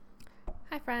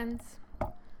Hi, friends.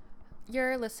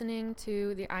 You're listening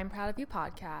to the I'm Proud of You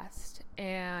podcast.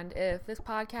 And if this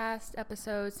podcast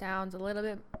episode sounds a little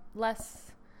bit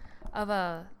less of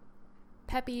a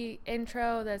peppy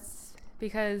intro, that's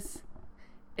because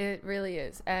it really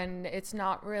is. And it's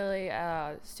not really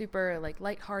a super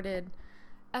lighthearted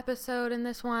episode in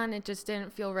this one. It just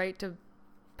didn't feel right to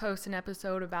post an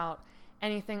episode about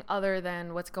anything other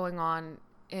than what's going on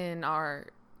in our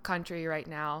country right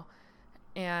now.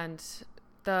 And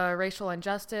the racial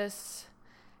injustice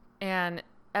and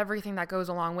everything that goes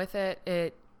along with it,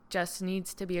 it just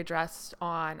needs to be addressed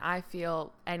on, I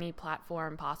feel, any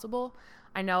platform possible.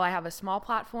 I know I have a small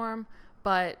platform,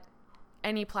 but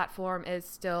any platform is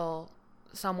still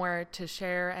somewhere to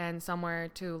share and somewhere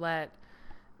to let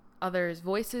others'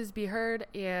 voices be heard,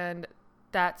 and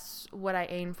that's what I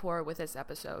aim for with this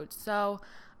episode. So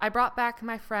I brought back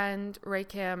my friend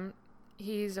ray-kym.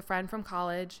 He's a friend from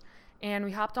college, and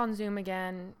we hopped on Zoom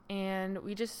again, and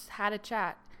we just had a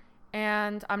chat.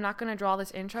 And I'm not going to draw this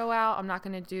intro out. I'm not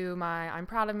going to do my I'm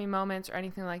proud of me moments or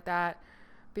anything like that,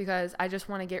 because I just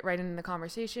want to get right into the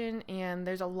conversation. And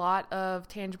there's a lot of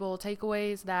tangible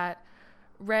takeaways that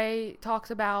Ray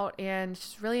talks about, and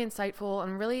just really insightful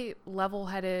and really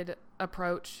level-headed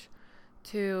approach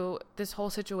to this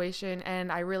whole situation.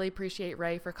 And I really appreciate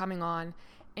Ray for coming on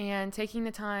and taking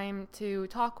the time to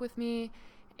talk with me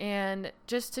and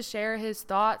just to share his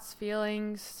thoughts,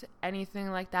 feelings, anything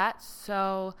like that.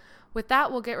 So with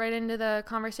that, we'll get right into the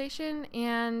conversation,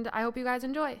 and I hope you guys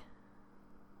enjoy.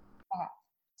 Okay.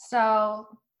 So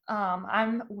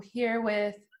I'm here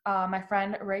with my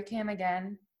friend ray-kym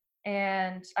again,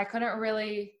 and I couldn't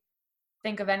really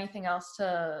think of anything else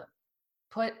to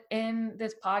put in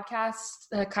this podcast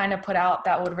to kind of put out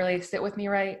that would really sit with me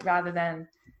right, rather than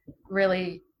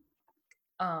really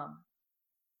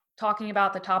talking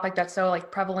about the topic that's so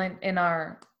prevalent in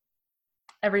our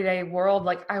everyday world.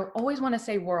 I always want to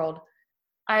say world.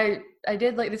 I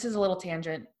did this is a little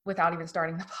tangent without even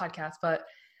starting the podcast, but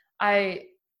I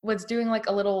was doing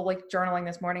a little journaling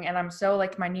this morning, and I'm so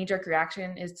my knee-jerk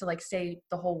reaction is to say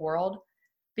the whole world,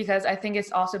 because I think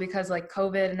it's also because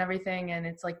COVID and everything, and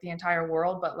it's the entire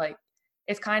world, but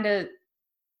it's kind of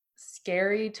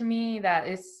scary to me that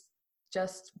it's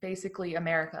just basically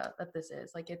America that this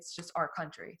is. It's just our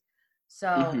country.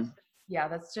 So yeah,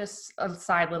 that's just a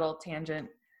side little tangent.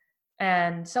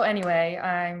 And so anyway,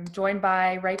 I'm joined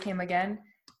by ray-kym again,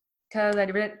 because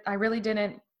I really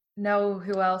didn't know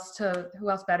who else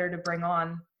better to bring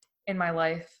on in my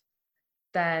life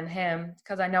than him,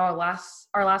 because I know our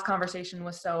last conversation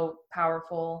was so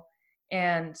powerful.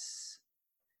 And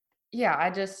yeah, I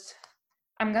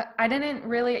didn't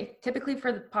really, typically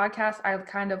for the podcast, I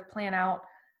kind of plan out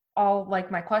all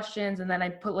my questions, and then I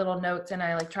put little notes, and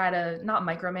I try to not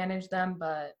micromanage them,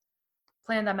 but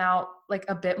plan them out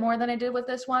a bit more than I did with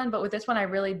this one. But with this one, I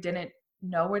really didn't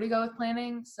know where to go with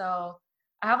planning. So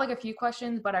I have a few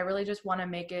questions, but I really just want to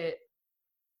make it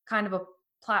kind of a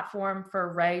platform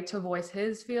for Ray to voice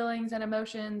his feelings and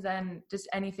emotions and just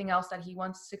anything else that he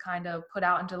wants to kind of put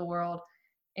out into the world.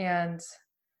 And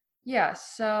yeah,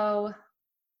 so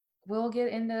we'll get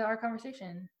into our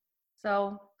conversation.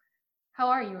 So how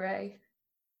are you, Ray?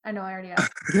 I know I already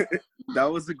asked.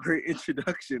 That was a great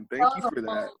introduction. Thank you for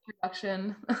that.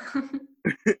 Introduction.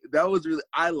 That was really,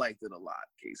 I liked it a lot,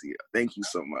 Casey. Thank you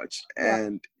so much. Yeah.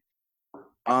 And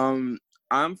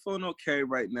I'm feeling okay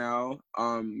right now.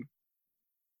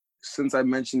 Since I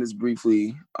mentioned this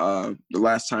briefly, the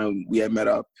last time we had met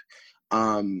up,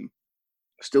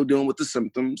 still dealing with the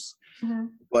symptoms,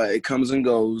 but it comes and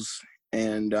goes.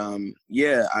 And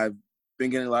yeah, I've been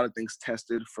getting a lot of things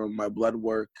tested, from my blood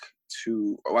work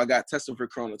to, I got tested for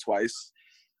corona twice.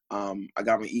 I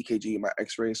got my EKG and my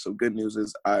x-ray. So good news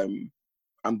is I'm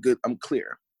good. I'm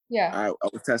clear. Yeah. I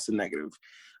was tested negative,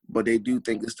 but they do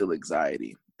think it's still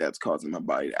anxiety that's causing my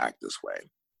body to act this way.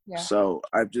 Yeah. So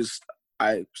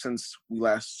since we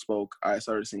last spoke, I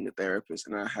started seeing a therapist,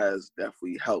 and that has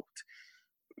definitely helped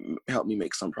me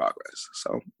make some progress.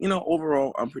 So,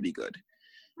 overall, I'm pretty good.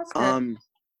 That's good.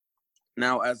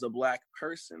 Now, as a Black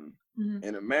person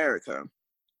in America,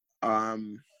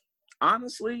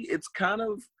 honestly, it's kind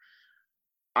of,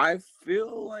 I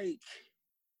feel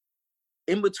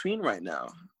in between right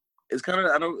now. It's kind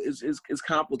of, it's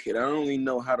complicated. I don't really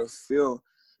know how to feel,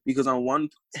 because on one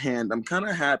hand, I'm kind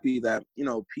of happy that,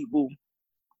 people,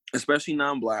 especially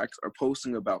non-Blacks, are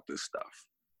posting about this stuff.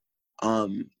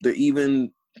 They're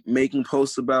even making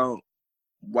posts about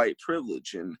white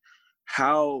privilege and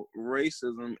how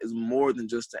racism is more than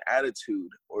just an attitude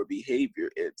or behavior.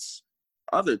 It's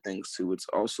other things too. It's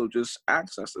also just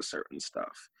access to certain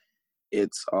stuff.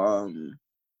 It's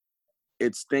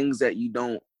it's things that you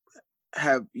don't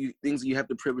have, things that you have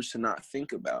the privilege to not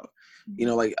think about. You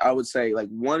know, like I would say, like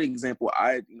one example,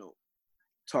 I, you know,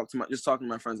 talking to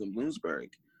my friends in Bloomsburg.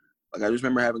 Like I just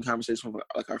remember having conversations with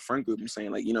like our friend group and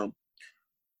saying like, you know,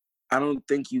 I don't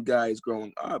think you guys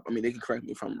growing up, I mean, they can correct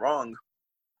me if I'm wrong,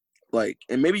 like,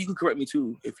 and maybe you can correct me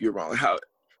too if you're wrong. How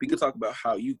we could talk about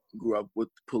how you grew up with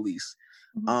police.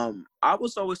 I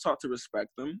was always taught to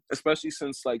respect them, especially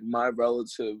since like one of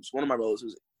my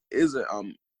relatives is a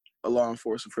law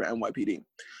enforcement for NYPD.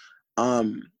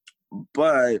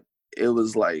 But it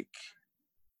was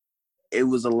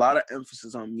a lot of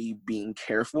emphasis on me being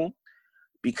careful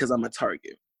because I'm a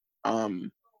target.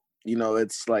 You know,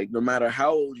 it's like no matter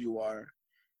how old you are,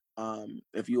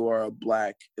 if you are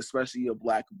especially a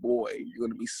black boy, you're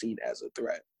going to be seen as a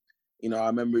threat. You know, I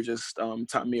remember just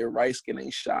Tamir Rice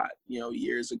getting shot, you know,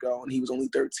 years ago, and he was only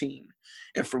 13.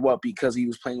 And for what? Because he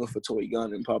was playing with a toy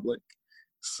gun in public.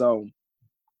 So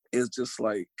it's just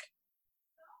like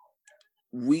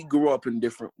we grew up in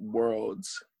different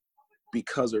worlds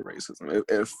because of racism.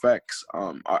 It affects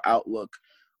our outlook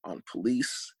on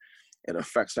police. It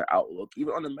affects our outlook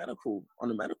even on the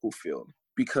medical field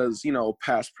because, you know,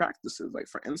 past practices, like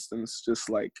for instance, just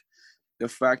like the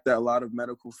fact that a lot of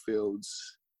medical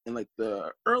fields in like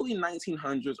the early to mid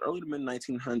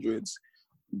 1900s,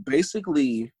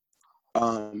 basically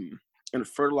and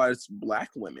fertilized black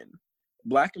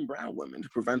and brown women to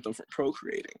prevent them from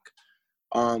procreating.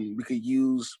 We could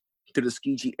use the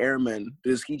Tuskegee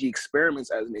experiments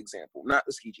as an example. Not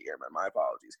the Tuskegee Airmen, my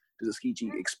apologies. The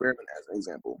Tuskegee experiment as an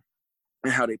example.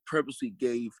 And how they purposely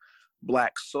gave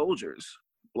black soldiers,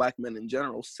 black men in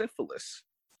general, syphilis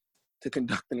to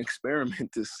conduct an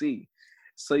experiment to see.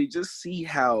 So you just see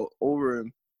how over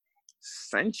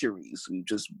centuries we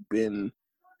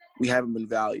haven't been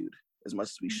valued as much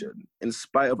as we should, in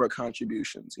spite of our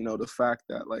contributions. You know, the fact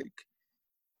that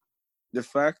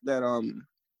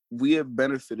we have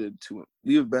benefited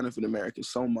America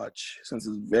so much since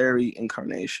its very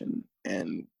incarnation,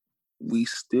 and we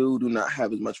still do not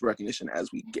have as much recognition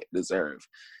as we deserve.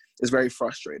 It's very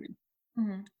frustrating.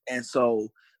 And so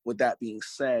with that being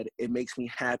said, it makes me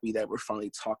happy that we're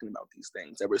finally talking about these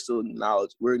things, that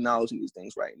we're acknowledging these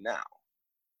things right now.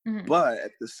 But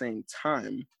at the same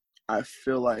time, I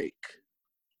feel like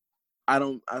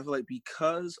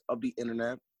because of the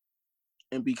internet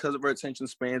and because of our attention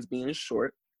spans being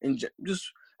short, and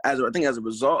just as a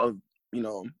result of, you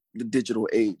know, the digital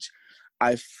age,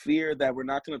 I fear that we're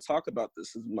not going to talk about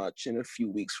this as much in a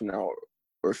few weeks from now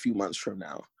or a few months from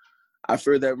now. I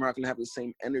fear that we're not going to have the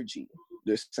same energy,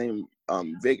 the same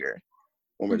vigor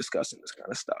when we're discussing this kind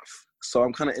of stuff. So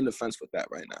I'm kind of in the fence with that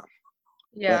right now.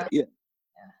 Yeah. But, yeah.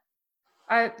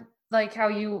 I like how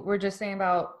you were just saying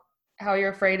about how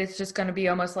you're afraid it's just going to be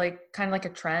almost like kind of like a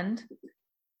trend.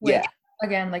 Which,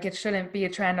 again, like it shouldn't be a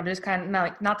trend. I'm just kind of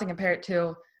not to compare it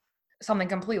to something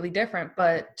completely different,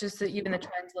 but just even the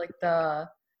trends like the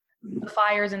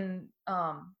fires in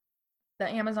the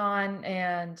Amazon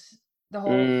and the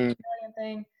whole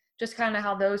thing, just kind of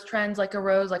how those trends like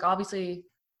arose. Like obviously,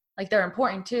 like they're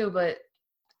important too, but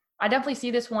I definitely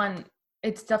see this one.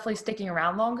 It's definitely sticking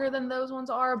around longer than those ones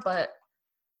are, but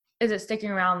is it sticking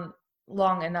around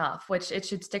long enough? Which it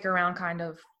should stick around kind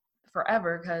of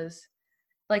forever, because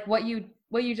like what you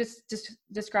just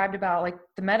described about like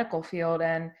the medical field,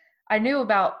 and I knew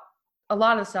about a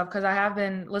lot of stuff because I have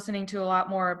been listening to a lot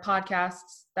more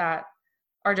podcasts that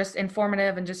are just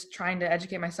informative and just trying to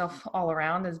educate myself all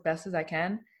around as best as I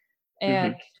can.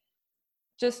 And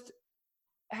just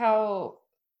how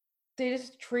they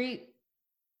just treat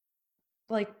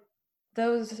like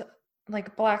those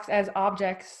like blacks as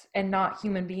objects and not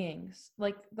human beings.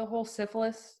 Like the whole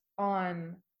syphilis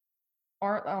on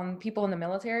people in the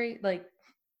military, like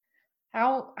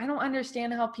how I don't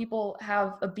understand how people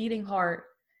have a beating heart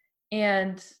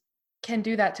and can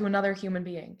do that to another human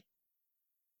being.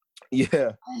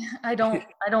 Yeah. I don't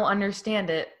understand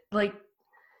it. Like,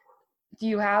 do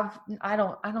you have, I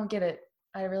don't get it.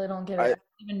 I really don't get it. I don't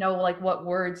even know like what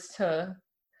words to,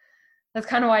 that's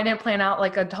kind of why I didn't plan out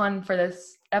like a ton for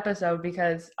this episode,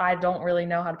 because I don't really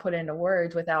know how to put it into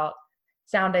words without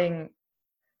sounding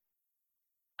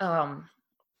and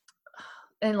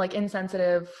like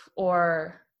insensitive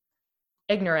or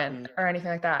ignorant or anything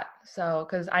like that. So,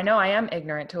 because I know I am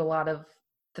ignorant to a lot of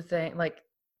the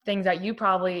things that you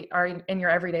probably are in your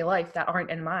everyday life that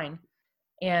aren't in mine.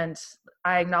 And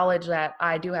I acknowledge that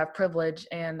I do have privilege,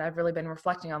 and I've really been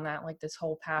reflecting on that like this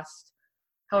whole past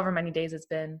however many days it's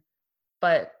been.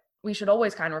 But we should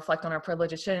always kind of reflect on our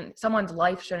privilege. Someone's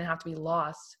life shouldn't have to be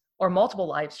lost, or multiple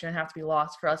lives shouldn't have to be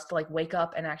lost for us to like wake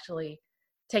up and actually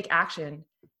take action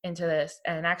into this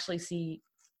and actually see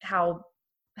how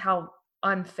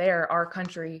unfair our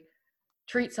country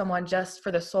treats someone just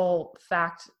for the sole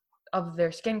fact of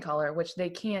their skin color, which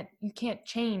you can't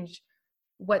change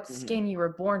what skin you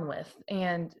were born with.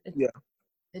 And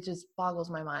it just boggles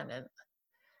my mind. And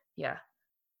yeah,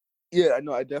 I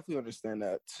know, I definitely understand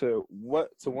that. So one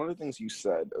of the things you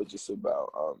said was just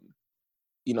about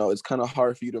it's kind of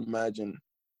hard for you to imagine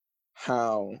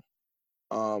how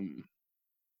hard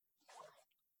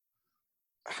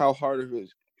it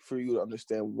is for you to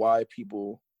understand why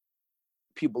people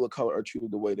of color are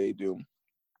treated the way they do.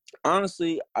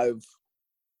 Honestly, I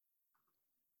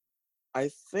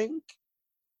think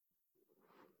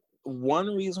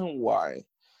one reason why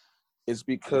is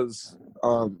because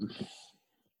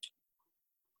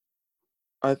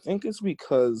I think it's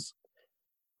because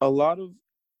a lot of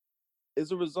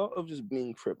is a result of just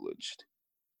being privileged.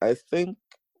 I think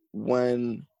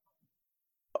when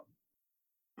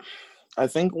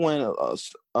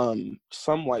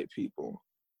some white people,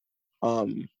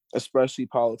 especially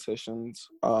politicians,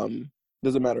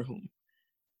 doesn't matter whom,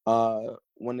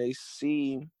 when they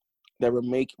see that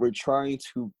we're trying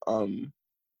to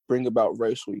bring about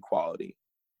racial equality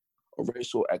or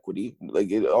racial equity, like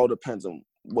it all depends on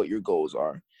what your goals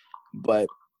are, but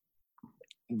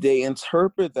they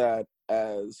interpret that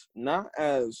as not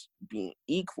as being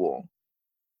equal,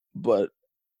 but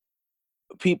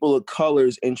people of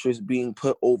color's interests being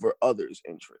put over others'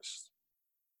 interests,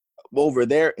 over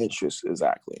their interests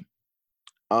exactly.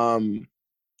 So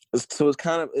it's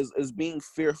kind of is being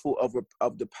fearful of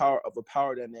the power of a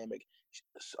power dynamic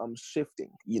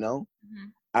shifting.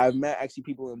 I've met actually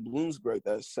people in Bloomsburg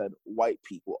that said white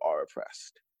people are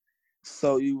oppressed.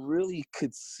 So you really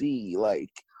could see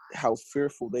like how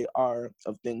fearful they are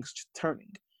of things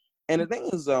turning. And the thing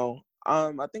is though,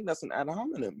 I think that's an ad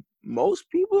hominem. Most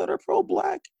people that are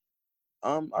pro-black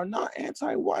are not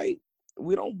anti-white.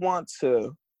 We don't want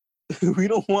to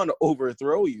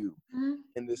overthrow you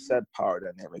in this said power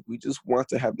dynamic. We just want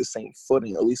to have the same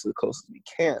footing, at least as close as we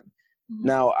can.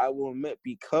 Now, I will admit,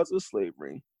 because of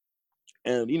slavery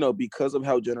and, because of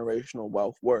how generational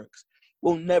wealth works,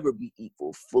 we'll never be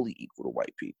fully equal to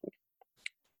white people.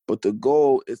 But the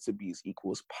goal is to be as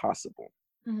equal as possible.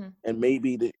 And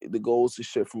maybe the goal is to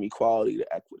shift from equality to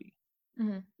equity.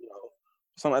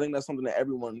 So I think that's something that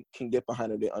everyone can get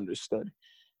behind if they understood.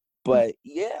 But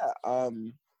I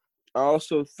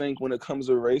also think when it comes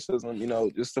to racism,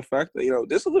 just the fact that,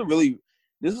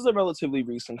 this is a relatively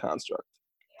recent construct.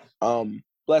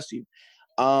 Bless you.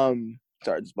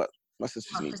 Sorry, just my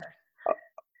sister sneezed.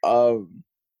 I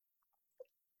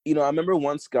remember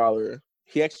one scholar,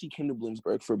 he actually came to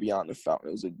Bloomsburg for Beyond the Fountain.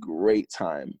 It was a great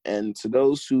time. And to the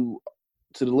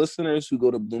listeners who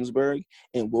go to Bloomsburg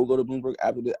and will go to Bloomsburg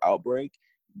after the outbreak,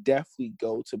 definitely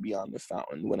go to Beyond the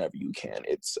Fountain whenever you can.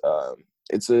 It's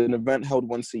an event held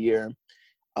once a year.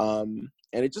 And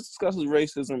it just discusses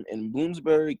racism in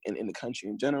Bloomsburg and in the country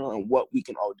in general and what we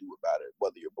can all do about it,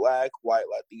 whether you're Black, white,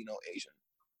 Latino, Asian,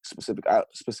 specific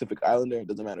islander, it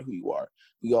doesn't matter who you are.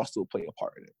 We all still play a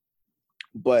part in it.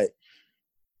 But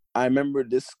I remember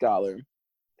this scholar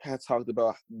had talked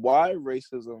about why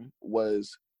racism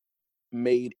was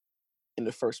made in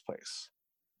the first place.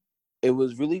 It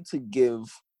was really to give,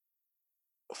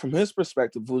 from his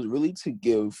perspective, it was really to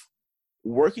give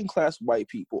working class white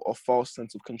people a false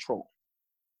sense of control.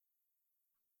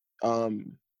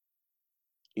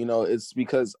 It's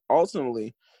because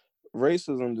ultimately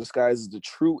racism disguises the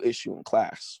true issue in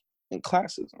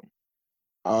classism.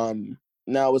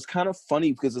 Now it's kind of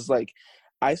funny because it's like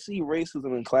I see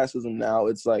racism and classism now.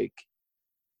 It's like,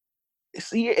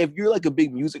 see, if you're like a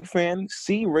big music fan,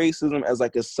 see racism as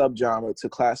like a subgenre to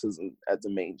classism as the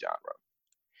main genre.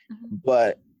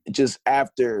 But just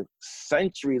after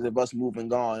centuries of us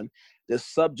moving on, the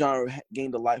subgenre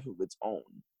gained a life of its own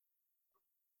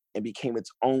and became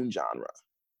its own genre.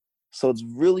 So it's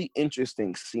really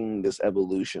interesting seeing this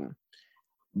evolution.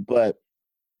 But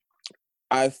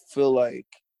I feel like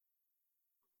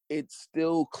it's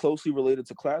still closely related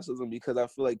to classism because I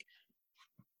feel like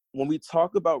when we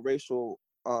talk about racial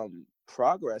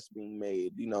progress being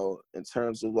made, in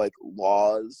terms of like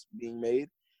laws being made,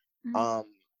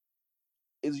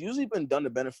 it's usually been done to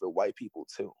benefit white people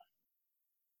too.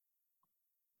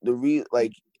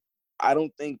 I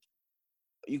don't think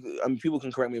people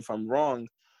can correct me if I'm wrong,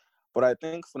 but I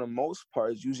think for the most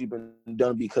part, it's usually been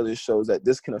done because it shows that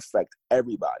this can affect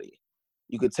everybody.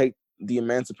 You could take the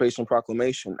Emancipation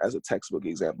Proclamation as a textbook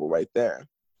example right there.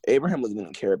 Abraham Lincoln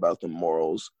didn't care about the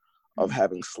morals of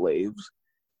having slaves.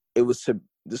 It was to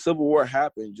the Civil War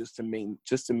happened just to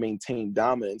maintain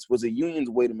dominance. Was the Union's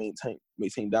way to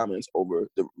maintain dominance over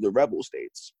the rebel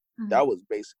states. Mm-hmm. That was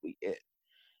basically it.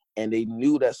 And they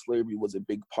knew that slavery was a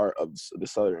big part of the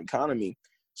Southern economy,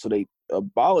 so they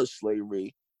abolished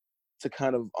slavery to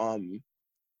kind of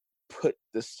put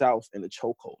the South in a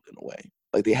chokehold in a way.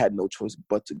 Like they had no choice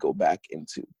but to go back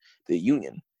into the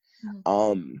Union.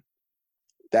 Mm-hmm.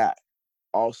 That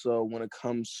also, when it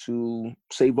comes to,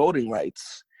 say, voting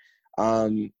rights,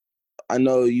 I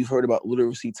know you've heard about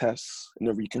literacy tests in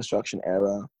the Reconstruction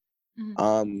era.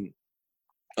 Mm-hmm.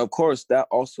 Of course, that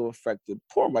also affected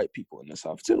poor white people in the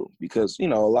South too, because a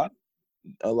lot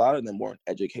of them weren't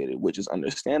educated, which is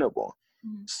understandable.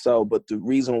 Mm-hmm. So, but the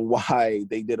reason why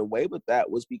they did away with that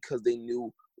was because they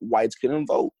knew whites couldn't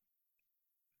vote,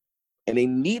 and they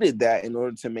needed that in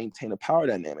order to maintain a power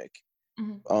dynamic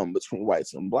between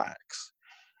whites and blacks.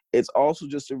 It's also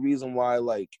just a reason why,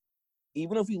 like,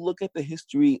 even if you look at the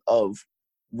history of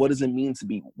what does it mean to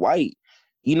be white,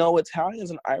 Italians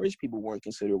and Irish people weren't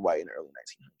considered white in the early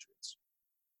 1900s.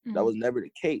 Mm-hmm. That was never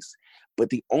the case.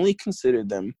 But they only considered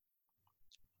them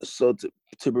so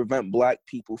to prevent black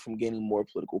people from gaining more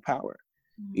political power.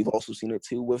 Mm-hmm. We've also seen it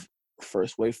too with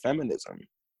first wave feminism.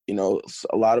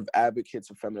 A lot of advocates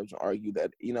of feminism argue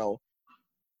that,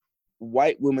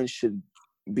 white women should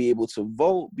be able to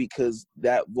vote because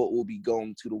that vote will be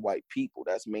going to the white people.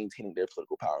 That's maintaining their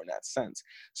political power in that sense.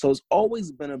 So it's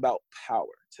always been about power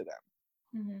to them.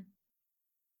 Mm-hmm.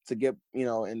 To get,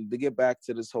 and to get back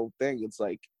to this whole thing, it's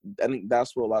like, I think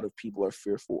that's what a lot of people are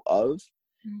fearful of.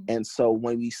 Mm-hmm. And so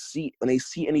when they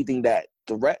see anything that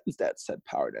threatens that said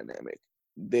power dynamic,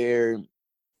 they're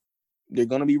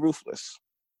going to be ruthless.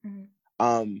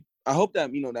 Mm-hmm. I hope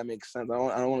that, that makes sense. I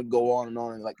don't want to go on and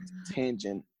on in like a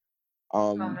tangent.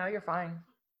 Oh no, you're fine.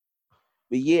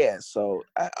 But yeah, so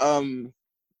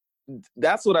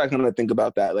that's what I kind of think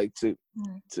about that. Like to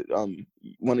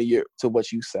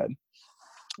what you said.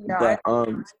 Yeah. But what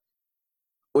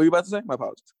were you about to say? My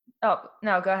apologies. Oh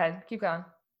no, go ahead. Keep going.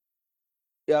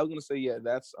 Yeah, I was gonna say, yeah,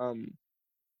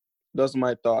 those are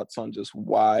my thoughts on just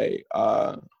why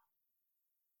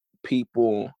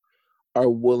people are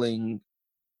willing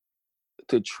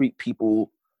to treat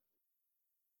people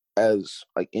as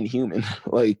like inhuman.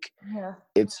 Like, yeah,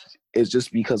 it's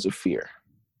just because of fear.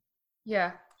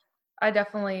 Yeah, I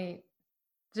definitely,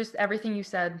 just everything you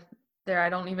said there, I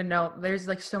don't even know. There's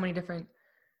like so many different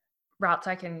routes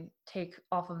I can take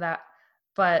off of that.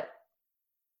 But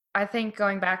I think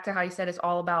going back to how you said it's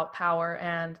all about power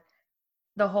and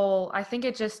I think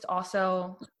it just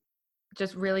also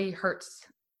just really hurts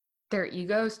their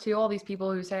egos too. All these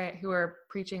people who are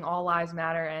preaching all lives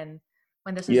matter, and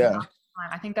when this is not the time,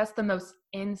 I think that's the most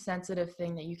insensitive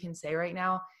thing that you can say right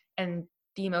now, and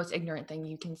the most ignorant thing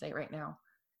you can say right now,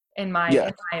 in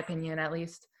my opinion, at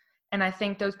least. And I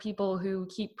think those people who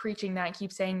keep preaching that,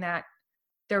 keep saying that,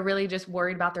 they're really just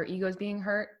worried about their egos being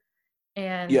hurt.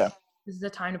 And this is the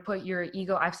time to put your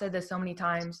ego. I've said this so many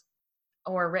times,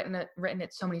 or written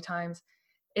it so many times.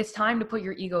 It's time to put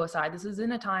your ego aside. This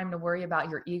isn't a time to worry about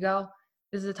your ego.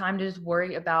 This is a time to just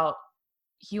worry about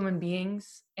human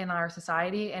beings in our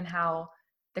society and how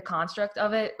the construct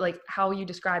of it, like how you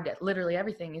described it, literally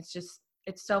everything. It's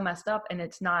so messed up, and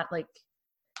it's not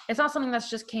something that's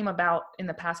just came about in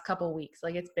the past couple of weeks.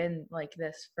 Like, it's been like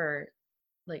this for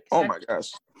like centuries. My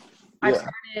gosh.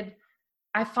 Yeah.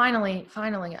 I finally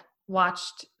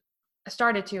watched,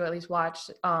 started to at least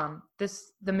watch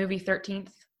the movie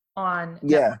 13th on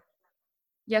Netflix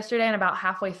yesterday, and about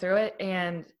halfway through it,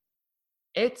 and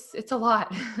it's a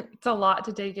lot. It's a lot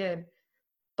to take in,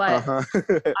 but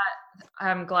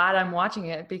I'm glad I'm watching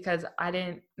it because I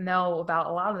didn't know about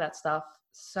a lot of that stuff.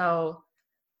 So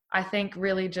I think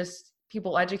really just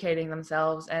people educating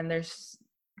themselves, and there's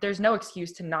no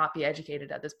excuse to not be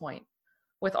educated at this point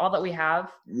with all that we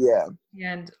have. Yeah.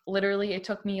 And literally it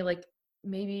took me like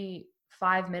maybe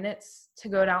 5 minutes to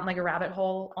go down like a rabbit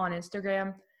hole on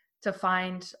Instagram to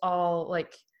find all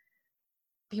like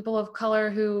people of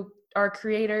color who are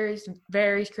creators,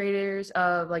 various creators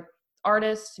of like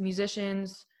artists,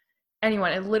 musicians,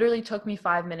 anyone. It literally took me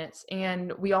 5 minutes,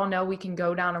 and we all know we can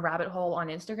go down a rabbit hole on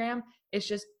Instagram. It's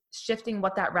just shifting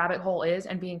what that rabbit hole is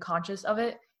and being conscious of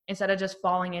it instead of just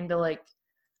falling into like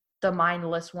the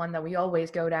mindless one that we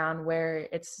always go down, where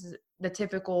it's the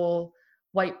typical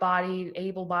white-bodied,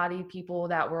 able-bodied people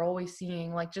that we're always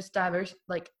seeing, like just diverse.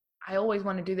 Like, I always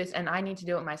want to do this and I need to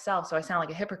do it myself, so I sound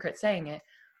like a hypocrite saying it,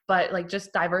 but like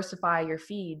just diversify your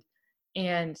feed.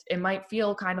 And it might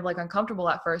feel kind of like uncomfortable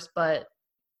at first, but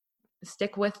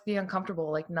stick with the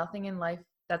uncomfortable. Like, nothing in life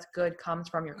that's good comes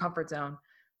from your comfort zone.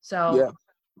 So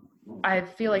I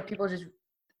feel like people just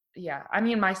yeah, I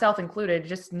mean, myself included,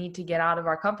 just need to get out of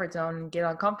our comfort zone and get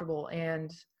uncomfortable.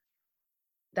 And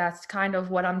that's kind of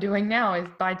what I'm doing now, is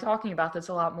by talking about this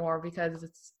a lot more, because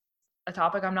it's a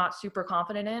topic I'm not super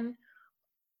confident in.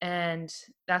 And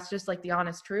that's just like the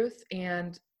honest truth.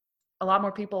 And a lot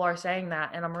more people are saying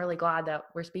that. And I'm really glad that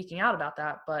we're speaking out about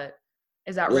that. But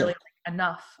is that really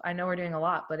enough? I know we're doing a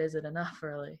lot, but is it enough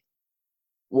really?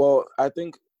 Well, I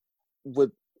think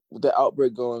with the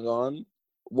outbreak going on,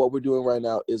 what we're doing right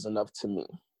now is enough to me.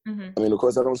 Mm-hmm. I mean, of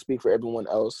course, I don't speak for everyone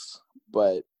else,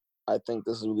 but I think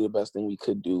this is really the best thing we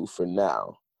could do for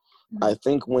now. Mm-hmm. I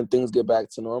think when things get back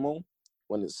to normal,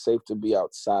 when it's safe to be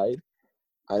outside,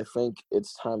 I think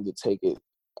it's time to take it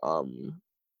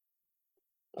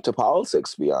to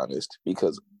politics, to be honest,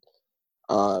 because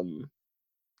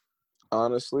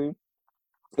honestly,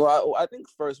 well, I think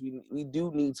first we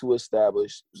do need to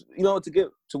establish, to get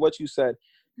to what you said,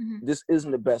 Mm-hmm. this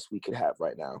isn't the best we could have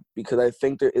right now, because I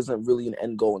think there isn't really an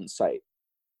end goal in sight.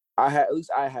 At least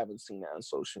I haven't seen that on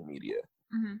social media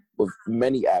Mm-hmm. with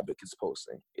many advocates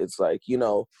posting. It's like,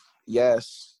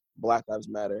 yes, Black Lives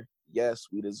Matter. Yes,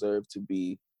 we deserve to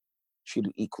be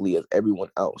treated equally as everyone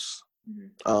else.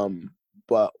 Mm-hmm.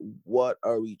 But what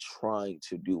are we trying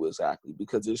to do exactly?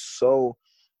 Because there's so,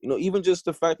 even just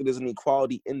the fact that there's an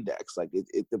equality index, like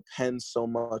it depends so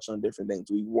much on different things.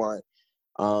 Do we want,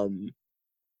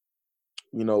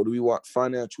 do we want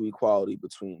financial equality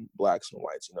between Blacks and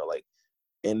whites?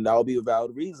 And that'll be a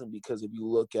valid reason, because if you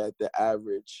look at the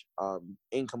average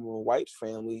income of a white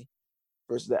family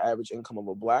versus the average income of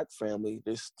a Black family,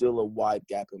 there's still a wide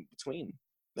gap in between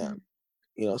them.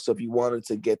 Mm-hmm. So if you wanted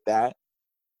to get that,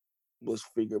 let's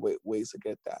figure ways to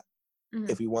get that. Mm-hmm.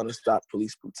 If you want to stop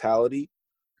police brutality,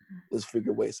 let's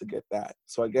figure ways to get that.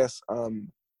 So I guess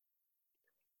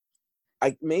I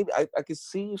could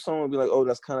see if someone would be like, oh,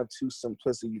 that's kind of too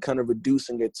simplistic. You're kind of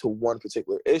reducing it to one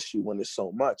particular issue when there's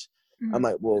so much. Mm-hmm. I'm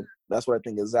like, well, that's what I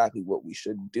think exactly what we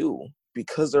should do,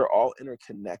 because they're all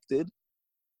interconnected.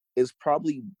 It's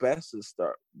probably best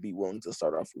to be willing to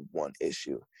start off with one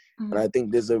issue. Mm-hmm. And I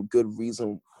think there's a good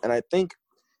reason. And I think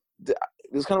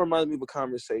this kind of reminds me of a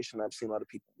conversation I've seen a lot of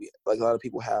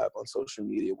people have on social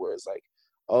media, where it's like,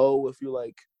 oh, if you're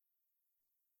like,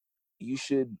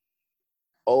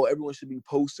 everyone should be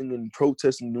posting and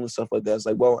protesting and doing stuff like that. It's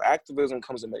like, well, activism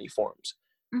comes in many forms.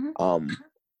 Mm-hmm.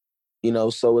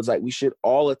 So it's like we should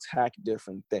all attack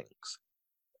different things.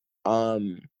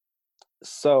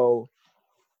 So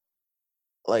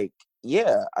like,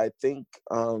 yeah, I think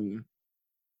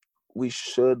we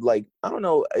should, like, I don't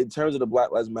know, in terms of the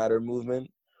Black Lives Matter movement,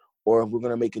 or if we're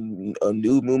going to make a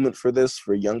new movement for this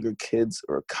for younger kids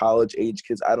or college age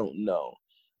kids, I don't know.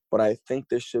 But I think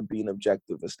there should be an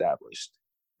objective established.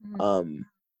 Mm-hmm.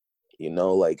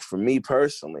 Like for me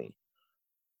personally,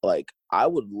 like I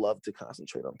would love to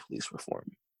concentrate on police reform.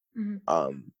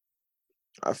 Mm-hmm.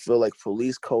 I feel like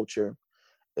police culture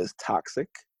is toxic.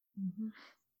 Mm-hmm.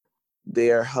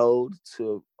 They are held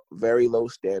to very low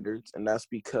standards, and that's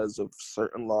because of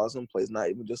certain laws in place, not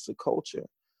even just the culture.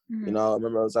 Mm-hmm. I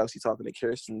remember I was actually talking to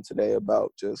Kirsten today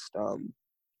about just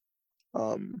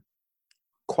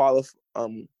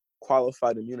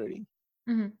qualified immunity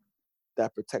Mm-hmm.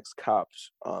 that protects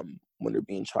cops when they're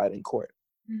being tried in court.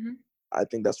 Mm-hmm. I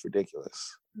think that's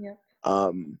ridiculous. Yeah.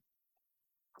 I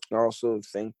also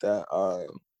think that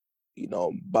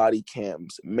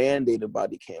mandated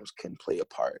body cams can play a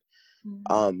part.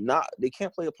 Mm-hmm. They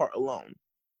can't play a part alone,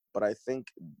 but I think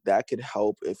that could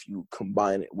help if you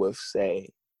combine it with, say,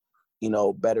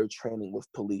 better training with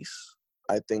police.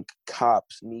 I think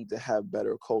cops need to have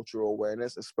better cultural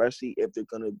awareness, especially if they're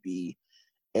going to be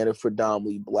in a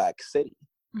predominantly Black city.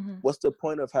 Mm-hmm. What's the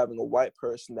point of having a white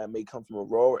person that may come from a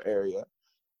rural area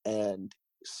and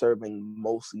serving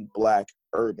mostly Black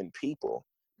urban people?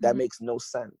 That Mm-hmm. makes no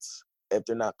sense if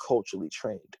they're not culturally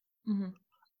trained.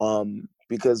 Mm-hmm.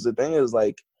 Because the thing is,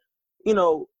 like,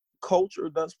 culture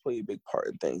does play a big part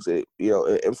in things. It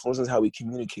influences how we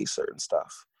communicate certain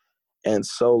stuff. And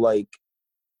so, like,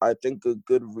 I think a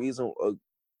reason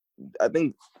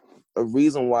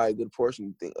why a good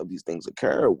portion of these things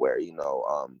occur, where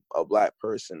a Black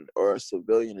person or a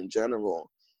civilian in general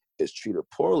is treated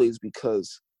poorly, is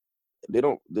because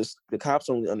the cops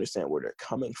don't really understand where they're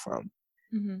coming from.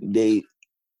 Mm-hmm.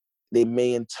 They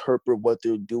may interpret what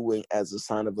they're doing as a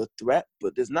sign of a threat,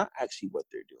 but there's not actually what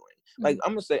they're doing. Mm-hmm. Like,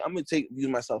 I'm gonna use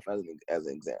myself as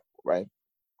an example, right?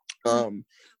 Mm-hmm.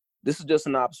 This is just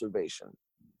an observation.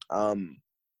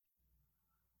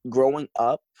 Growing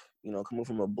up, coming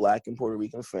from a Black and Puerto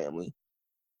Rican family,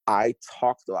 I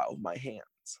talked a lot with my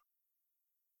hands.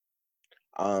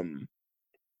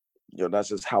 That's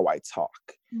just how I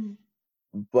talk. Mm-hmm.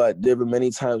 But there were many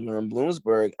times when in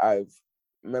Bloomsburg, I've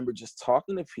remember just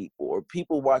talking to people or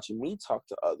people watching me talk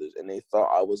to others, and they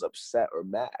thought I was upset or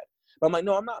mad. But I'm like,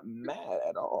 no, I'm not mad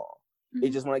at all. Mm-hmm.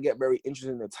 It's just when I get very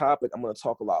interested in the topic, I'm going to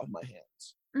talk a lot with my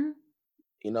hands. Mm-hmm.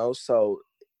 You know, so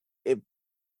if,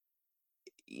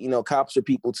 you know, cops are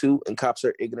people too, and cops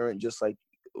are ignorant, just like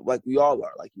we all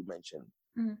are, like you mentioned.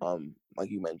 Like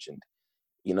you mentioned,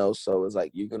 you know, so it's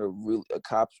like you're gonna really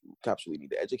cops really need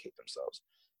to educate themselves.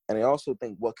 And I also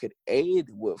think what could aid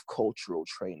with cultural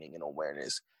training and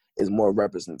awareness is more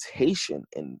representation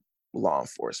in law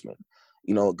enforcement.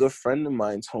 You know, a good friend of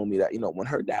mine told me that, you know, when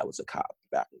her dad was a cop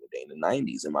back in the day in the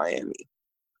 90s in Miami,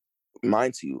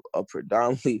 mind you, a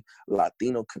predominantly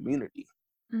Latino community,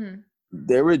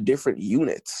 there were different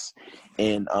units,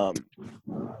 and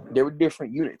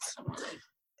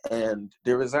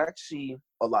there was actually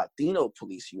a Latino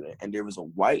police unit, and there was a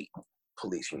white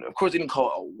police unit. Of course, they didn't call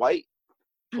it a white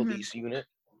police unit,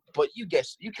 but you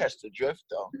catch the drift,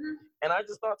 though. And I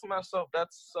just thought to myself,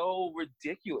 that's so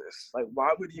ridiculous. Like,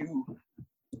 why would you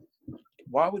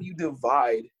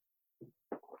divide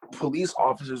police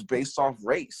officers based off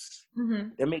race?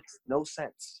 That makes no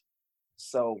sense.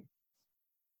 So,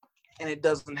 and it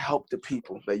doesn't help the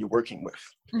people that you're working with.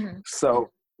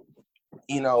 So,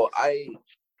 you know,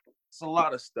 it's a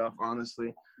lot of stuff,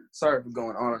 honestly. Sorry for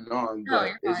going on and on,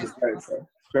 but it's just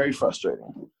very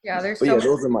frustrating. Yeah, those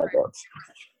are my thoughts.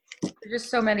 There's just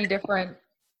so many different,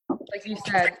 like you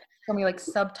said, so many like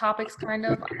subtopics kind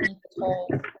of underneath this whole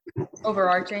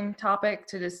overarching topic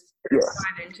to just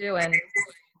dive into. And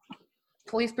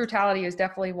police brutality is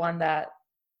definitely one that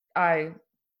it's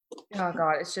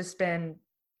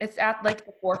at like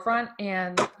the forefront,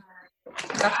 and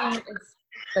nothing is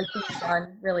like being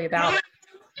done really about it.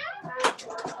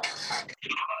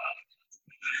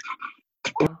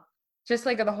 Just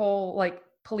like the whole like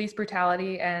police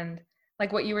brutality, and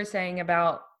like what you were saying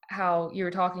about how you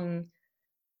were talking,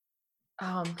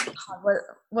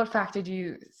 what fact did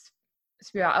you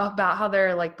spew out about how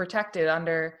they're like protected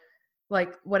under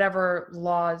like whatever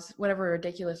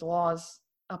ridiculous laws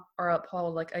are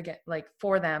upheld, like again, like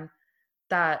for them,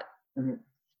 that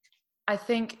I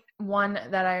think one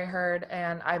that I heard,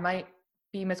 and I might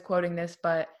be misquoting this,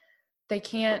 but they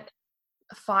can't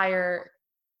fire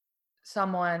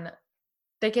someone,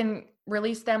 they can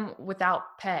release them without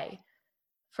pay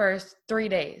for 3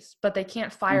 days, but they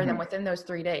can't fire them within those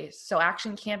 3 days. So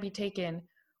action can't be taken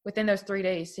within those 3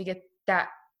 days to get that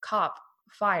cop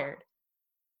fired.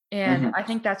 And I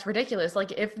think that's ridiculous.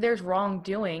 Like, if there's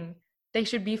wrongdoing, they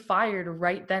should be fired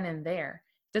right then and there.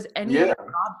 Does any other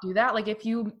job do that? Like, if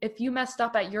you messed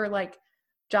up at your like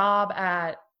job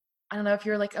at, I don't know, if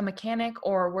you're like a mechanic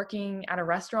or working at a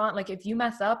restaurant, like if you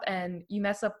mess up and you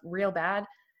mess up real bad,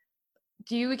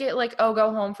 do you get like, oh,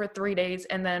 go home for 3 days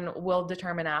and then we'll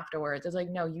determine afterwards? It's like,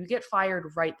 no, you get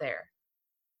fired right there.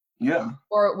 Yeah.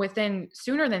 Or within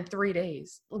sooner than 3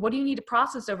 days. What do you need to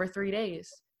process over 3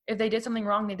 days? If they did something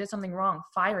wrong, they did something wrong.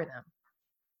 Fire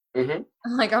them.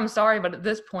 Like, I'm sorry, but at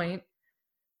this point,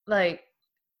 like,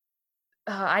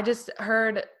 I just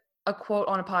heard a quote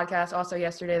on a podcast also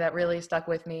yesterday that really stuck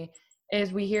with me,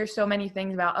 is we hear so many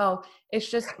things about, oh, it's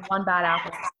just one bad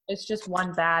apple. It's just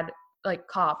one bad, like,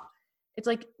 cop. It's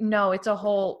like, no, it's a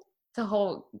whole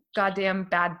goddamn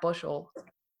bad bushel.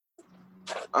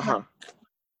 I'm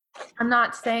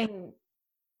not saying,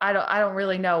 I don't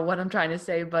really know what I'm trying to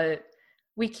say, but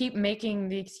we keep making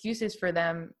the excuses for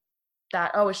them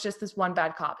that, oh, it's just this one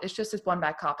bad cop. It's just this one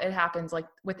bad cop. It happens like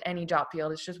with any job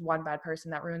field. It's just one bad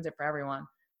person that ruins it for everyone.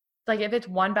 It's like, if it's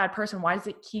one bad person, why does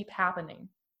it keep happening?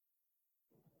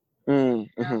 No,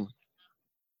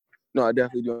 I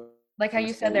definitely do. Like how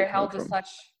you said, they're held to such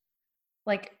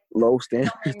like low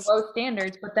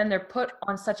standards, but then they're put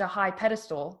on such a high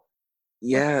pedestal.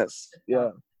 Yes.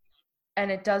 Yeah.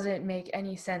 And it doesn't make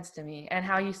any sense to me. And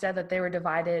how you said that they were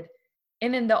divided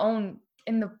in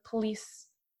the police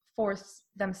force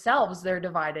themselves, they're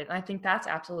divided. And I think that's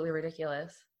absolutely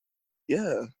ridiculous.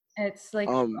 Yeah. It's like,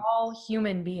 we're all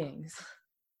human beings.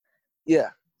 Yeah.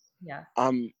 Yeah.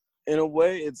 In a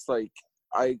way, it's like,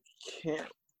 I'm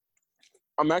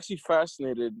actually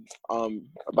fascinated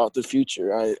about the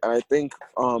future. I think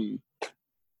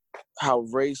how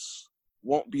race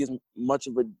won't be as much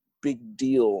of a big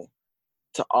deal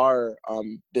to our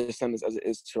descendants as it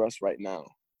is to us right now.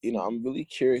 You know, I'm really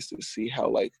curious to see how,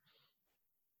 like,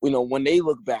 you know, when they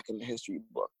look back in the history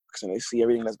books and they see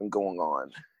everything that's been going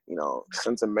on, you know,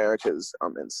 since America's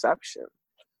inception,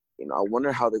 you know, I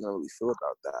wonder how they're gonna really feel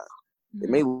about that. They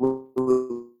may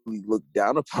really look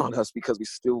down upon us because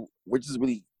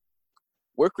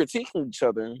we're critiquing each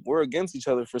other. We're against each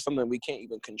other for something we can't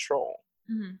even control.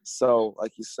 Mm-hmm. So,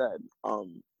 like you said,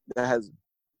 that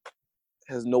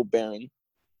has no bearing.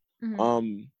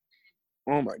 Mm-hmm.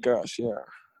 Oh my gosh, yeah.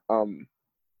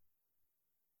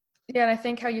 Yeah, and I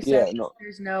think how you Yeah, said no,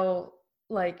 there's no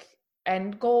like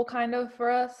end goal kind of for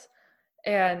us.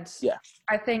 And yeah,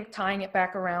 I think tying it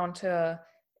back around to,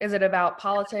 is it about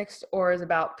politics or is it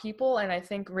about people? And I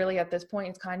think really at this point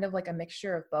it's kind of like a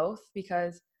mixture of both,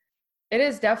 because it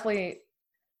is definitely,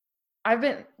 I've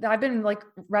been like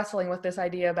wrestling with this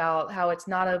idea about how it's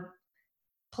not a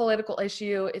political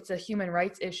issue, it's a human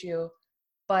rights issue.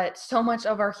 But so much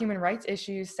of our human rights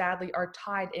issues sadly are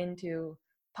tied into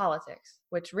politics,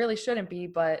 which really shouldn't be,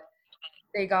 but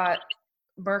they got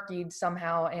murkied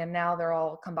somehow and now they're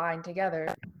all combined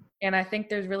together. And I think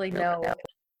there's really no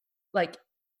like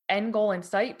end goal in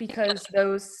sight, because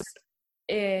those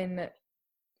in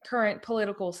current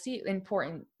political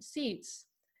important seats,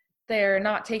 they're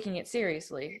not taking it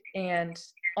seriously. And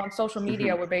on social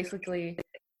media, we're basically,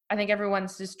 I think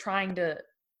everyone's just trying to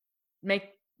make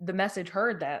the message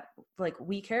heard that like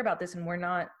we care about this and we're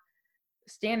not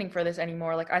standing for this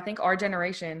anymore. Like I think our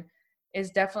generation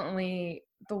is definitely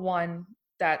the one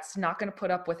that's not going to put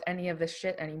up with any of this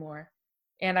shit anymore.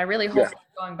 And I really hope, yeah,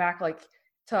 going back like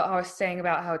to I was saying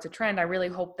about how it's a trend, I really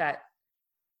hope that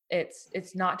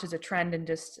it's not just a trend and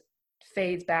just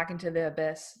fades back into the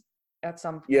abyss at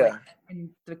some like yeah,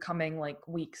 in the coming like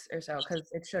weeks or so, because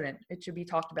it shouldn't. It should be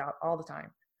talked about all the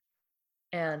time.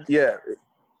 And yeah.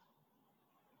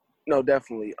 No,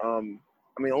 definitely. I mean,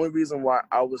 the only reason why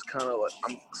I was kind of like,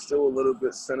 I'm still a little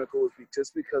bit cynical is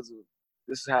just because of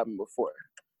this has happened before.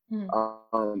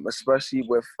 mm, Especially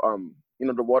with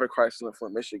the water crisis in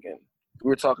Flint, Michigan. We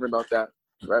were talking about that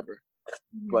forever,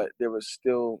 mm, but there was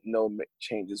still no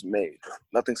changes made,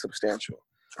 nothing substantial.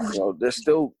 mm, They're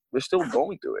still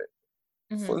going through it.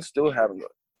 mm, Flint's still having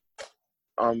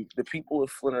it. The people of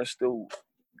Flint are still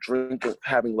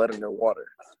having lead in their water.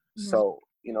 mm, So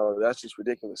that's just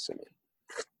ridiculous to me.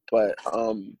 But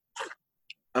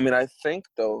I mean, I think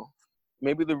though,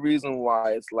 maybe the reason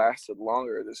why it's lasted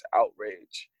longer, this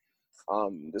outrage,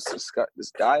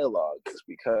 this dialogue, is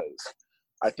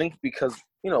because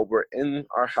we're in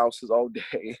our houses all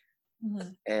day,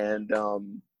 mm, and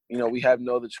we have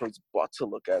no other choice but to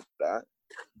look at that.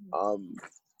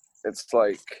 It's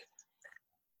like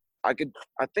I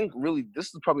think really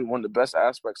this is probably one of the best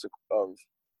aspects of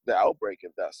the outbreak,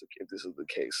 if this is the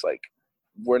case. Like,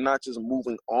 we're not just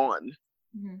moving on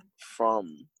mm,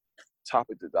 from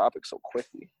topic to topic so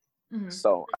quickly. mm,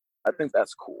 So I think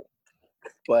that's cool.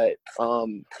 But I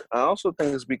also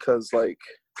think it's because like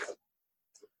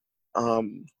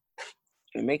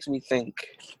it makes me think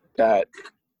that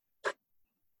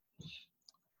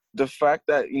the fact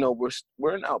that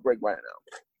we're in outbreak right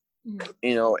now,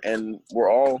 mm, and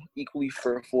we're all equally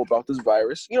fearful about this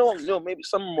virus. Maybe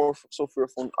some are more so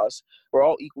fearful than us. We're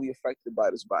all equally affected by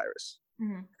this virus.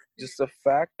 mm, Just the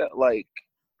fact that like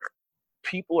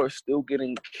people are still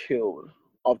getting killed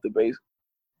on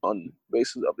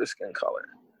basis of their skin color.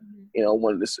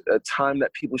 When this a time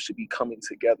that people should be coming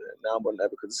together now more than ever,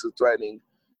 because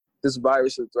this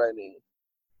virus is threatening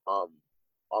our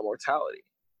mortality.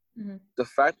 mm. The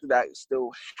fact that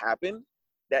still happened,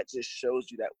 that just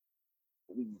shows you that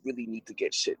we really need to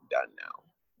get shit done now.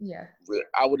 Yeah.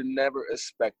 I would have never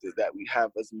expected that we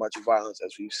have as much violence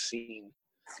as we've seen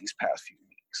these past few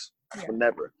weeks. Yeah.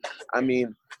 Never. I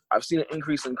mean, I've seen an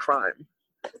increase in crime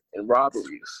and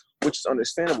robberies, which is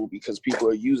understandable because people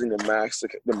are using the mask,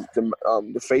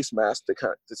 the face mask to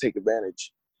take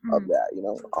advantage of that.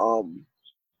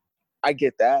 I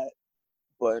get that,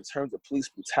 but in terms of police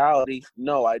brutality,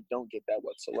 no, I don't get that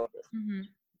whatsoever. Mm-hmm.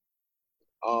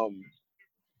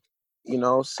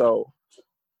 So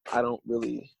I don't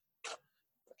really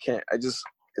can't. It's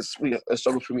a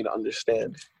struggle for me to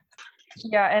understand.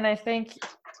 Yeah, and I think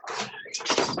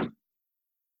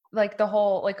like the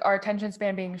whole like our attention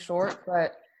span being short,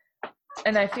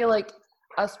 and I feel like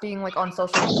us being like on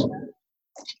social media,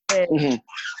 it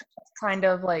kind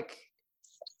of like,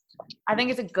 I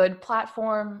think it's a good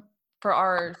platform for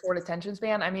our short attention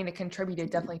span. I mean, it contributed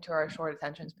definitely to our short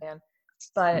attention span,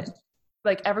 but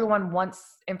like everyone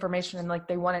wants information and like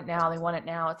they want it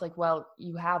now. It's like, well,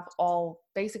 you have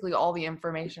basically all the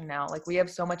information now. Like we have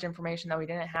so much information that we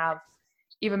didn't have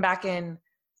even back in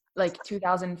like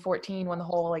 2014 when the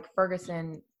whole like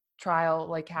Ferguson trial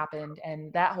like happened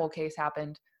and that whole case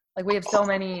happened. Like we have so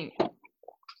many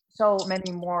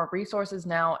more resources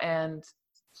now, and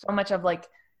so much of like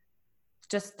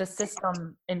just the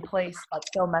system in place that's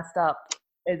still messed up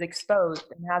is exposed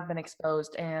and has been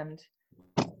exposed, and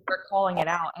we're calling it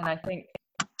out. And I think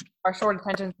our short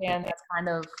attention span has kind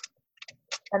of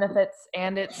benefits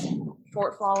and its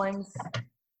shortfallings,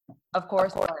 of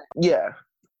course. But yeah.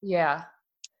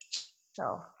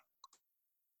 So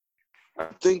I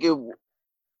think it.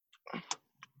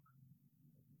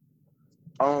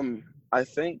 I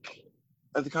think,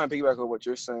 to kind of piggyback on what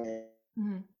you're saying,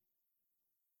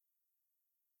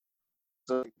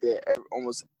 that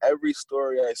almost every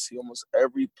story I see, almost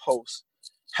every post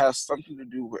has something to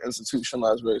do with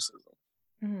institutionalized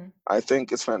racism. I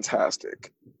think it's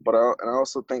fantastic, but I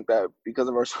also think that because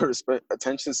of our sort of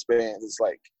attention spans, it's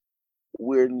like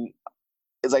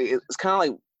it's kind of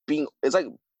like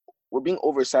we're being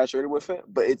oversaturated with it,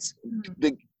 but it's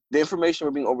the information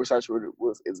we're being oversaturated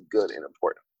with is good and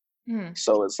important.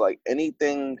 So it's like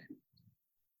anything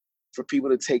for people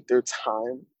to take their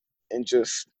time and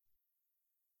just,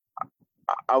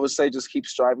 I would say, just keep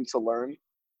striving to learn,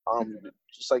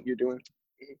 just like you're doing.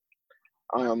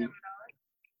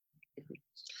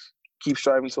 Keep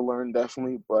striving to learn,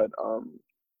 definitely. But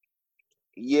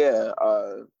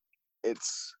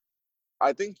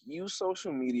I think use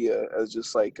social media as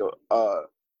just like a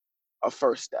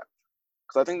first step,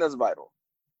 because I think that's vital.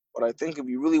 But I think if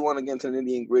you really want to get into the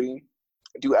nitty and gritty,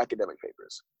 do academic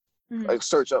papers. Like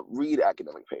read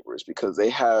academic papers, because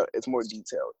it's more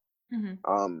detailed.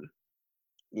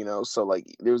 So like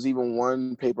there's even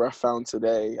one paper I found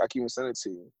today. I can even send it to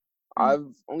you. I've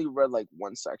only read like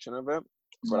one section of it,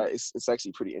 but it's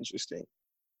actually pretty interesting.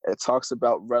 It talks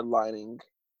about redlining.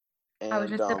 And, I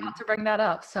was just about to bring that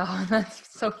up, so that's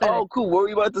so fitting. Oh, cool. What were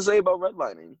you about to say about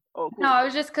redlining? Oh, cool. No, I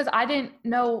was just because I didn't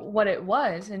know what it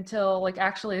was until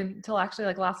actually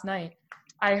like last night.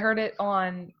 I heard it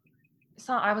on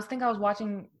I was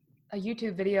watching a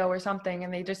YouTube video or something,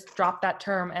 and they just dropped that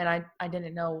term, and I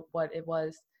didn't know what it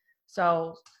was.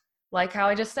 So, like how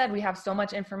I just said, we have so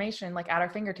much information like at our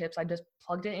fingertips. I just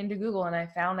plugged it into Google, and I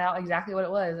found out exactly what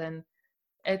it was. And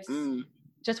it's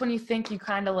just when you think you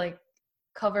kind of like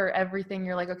cover everything,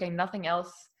 you're like, okay, nothing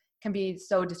else can be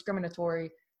so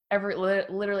discriminatory.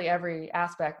 Literally every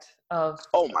aspect of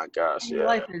my gosh,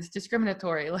 life is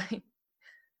discriminatory. Like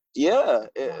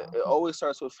it always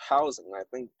starts with housing. I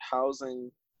think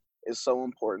housing is so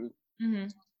important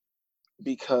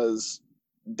because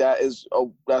that's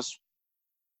the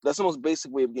most basic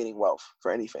way of gaining wealth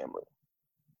for any family.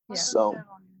 So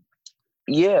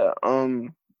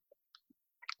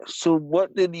so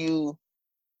what have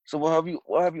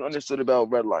you understood about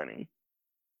redlining?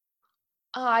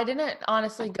 I didn't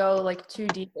honestly go like too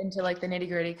deep into like the nitty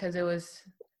gritty, because it was,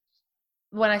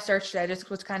 when I searched it, I just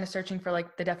was kind of searching for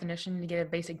like the definition to get a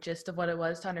basic gist of what it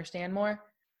was to understand more.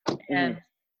 And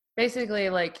basically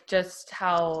like just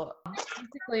how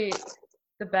basically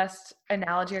the best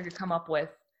analogy I could come up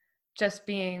with, just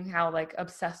being how like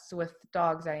obsessed with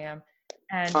dogs I am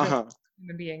and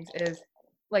human beings, is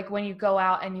like when you go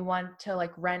out and you want to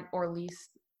like rent or lease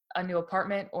a new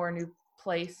apartment or a new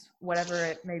place, whatever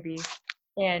it may be,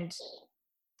 and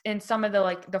in some of the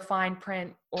like the fine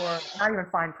print, or not even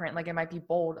fine print, like it might be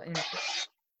bold, and it's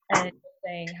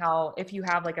saying how if you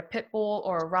have like a pit bull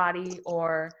or a Rottie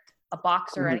or a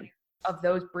boxer, any of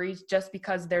those breeds, just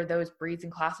because they're those breeds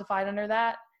and classified under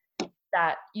that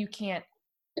you can't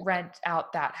rent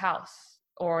out that house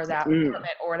or that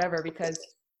apartment or whatever, because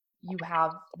you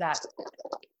have that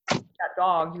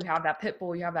dog, you have that pit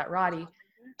bull, you have that Rottie,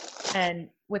 and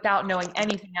without knowing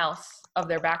anything else of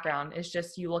their background, it's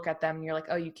just you look at them and you're like,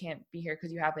 oh, you can't be here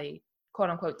because you have a quote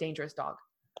unquote dangerous dog.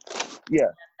 Yeah,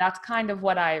 that's kind of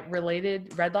what I related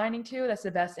redlining to. That's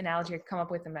the best analogy I could come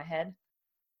up with in my head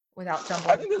without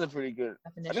jumping. I think that's a pretty good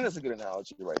definition. I think that's a good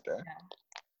analogy right there.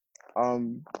 Yeah.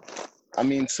 I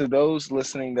mean, to those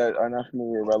listening that are not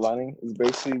familiar with redlining, is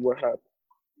basically what happens.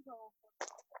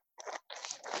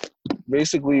 It's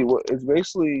basically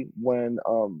when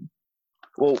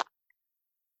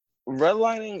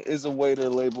redlining is a way to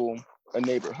label a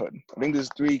neighborhood. I think there's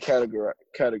 3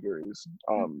 categories.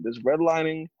 There's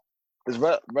redlining, there's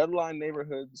red line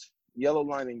neighborhoods, yellow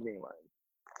line, and green line.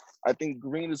 I think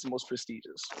green is the most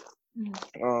prestigious.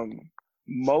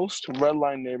 Most red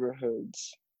line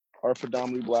neighborhoods are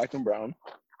predominantly black and brown,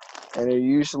 and they're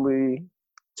usually,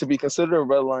 to be considered a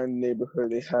red line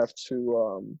neighborhood, they have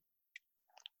to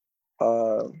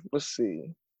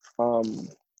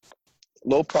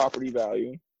low property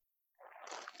value,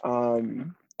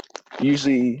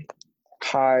 usually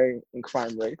high in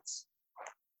crime rates,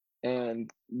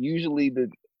 and usually the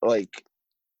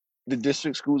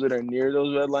district schools that are near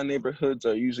those red line neighborhoods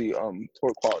are usually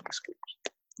poor quality schools.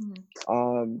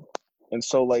 And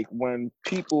so like when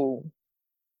people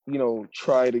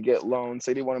try to get loans,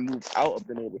 say they want to move out of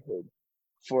the neighborhood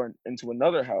into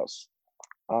another house,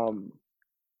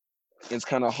 it's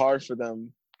kind of hard for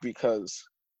them because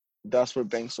that's what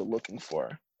banks are looking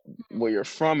for, where you're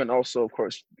from, and also, of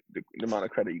course, the amount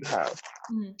of credit you have.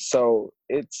 Mm-hmm. So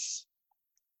it's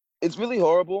really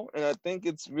horrible, and I think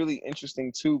it's really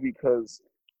interesting too because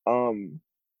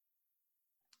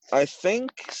I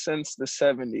think since the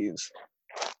 70s,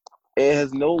 it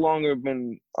has no longer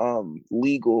been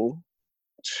legal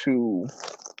to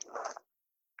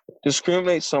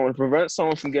discriminate someone, prevent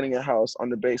someone from getting a house on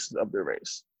the basis of their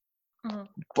race. Mm-hmm.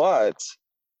 But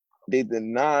they did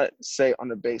not say on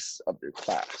the basis of their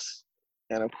class.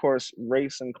 And of course,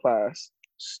 race and class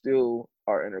still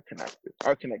are connected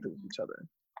with each other.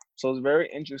 So it's very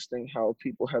interesting how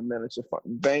people have managed to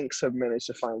banks have managed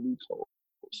to find loopholes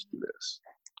to this.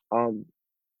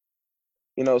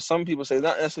 Some people say it's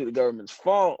not necessarily the government's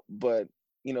fault, but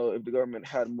if the government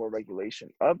had more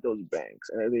regulation of those banks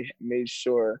and if they made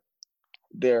sure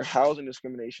their housing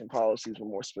discrimination policies were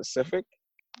more specific,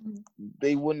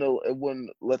 they wouldn't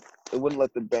let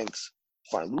the banks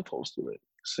find loopholes to it.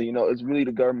 So it's really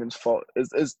the government's fault.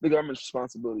 It's the government's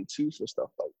responsibility too for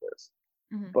stuff like this.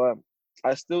 Mm-hmm. But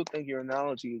I still think your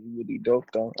analogy is really dope,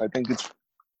 though. I think it's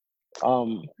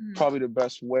probably the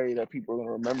best way that people are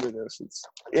gonna remember this.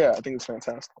 I think it's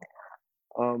fantastic.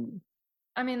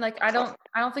 I mean, like, I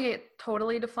don't think it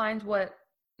totally defines what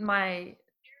my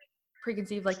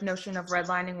preconceived notion of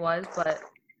redlining was, but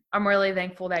I'm really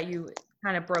thankful that you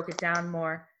kind of broke it down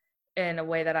more in a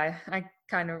way that I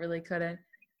kind of really couldn't.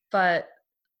 But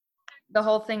the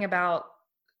whole thing about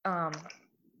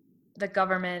the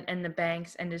government and the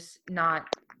banks and just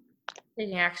not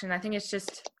taking action, I think it's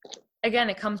just, again,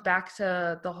 it comes back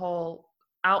to the whole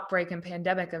outbreak and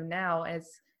pandemic of now,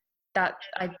 is that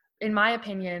in my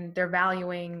opinion, they're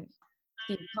valuing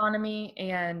the economy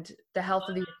and the health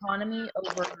of the economy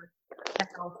over the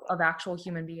health of actual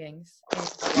human beings.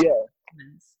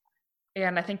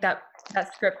 And I think that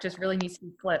script just really needs to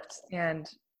be flipped. And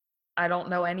I don't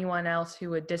know anyone else who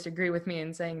would disagree with me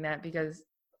in saying that, because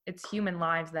it's human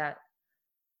lives that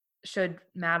should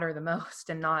matter the most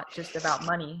and not just about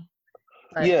money.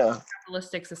 But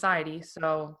capitalistic society.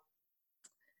 So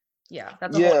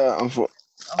that's a whole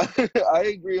I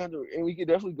agree, and we could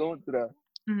definitely go into that.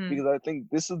 Mm-hmm. Because I think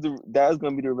that is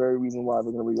going to be the very reason why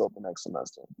we're going to reopen next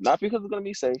semester. Not because it's going to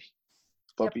be safe,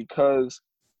 but because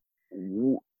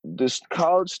the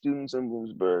college students in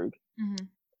Bloomsburg,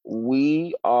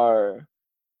 we are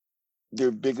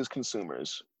their biggest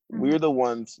consumers. Mm-hmm. We're the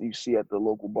ones you see at the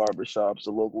local barbershops,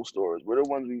 the local stores. We're the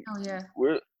ones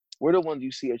we're the ones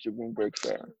you see at your Bloomsburg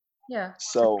fair. Yeah.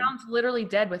 So the town's literally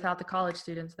dead without the college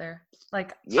students there.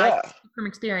 From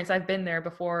experience, I've been there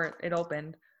before it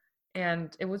opened,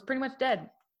 and it was pretty much dead.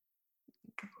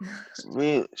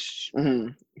 Really? Mm-hmm.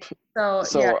 So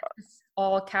it's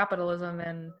all capitalism,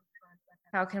 and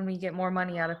how can we get more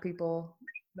money out of people,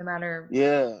 no matter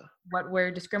what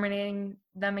we're discriminating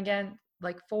them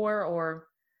for, or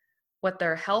what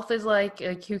their health is like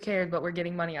who cares? But we're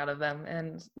getting money out of them,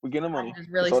 and we're getting money.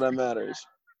 Really, that's all that matters.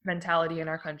 Mentality in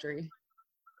our country.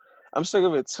 I'm sick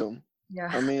of it too. Yeah.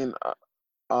 I mean,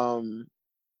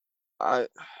 I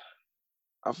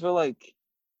feel like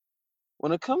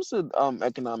when it comes to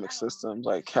economic systems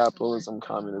like capitalism,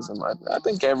 communism, I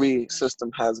think every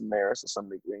system has merits to some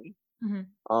degree.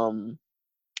 Mm-hmm.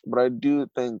 But I do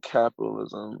think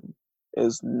capitalism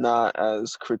is not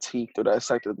as critiqued or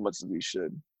dissected as much as we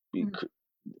should be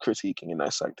critiquing and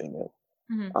dissecting it.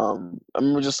 Mm-hmm. I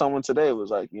remember just someone today was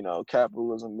like,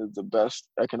 capitalism is the best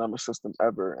economic system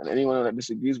ever, and anyone that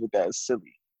disagrees with that is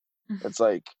silly. Mm-hmm. It's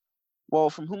like, well,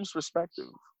 from whose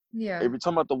perspective? Yeah. If you're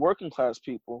talking about the working class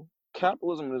people,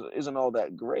 capitalism isn't all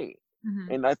that great.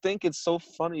 Mm-hmm. And I think it's so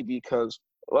funny because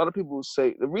a lot of people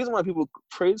say the reason why people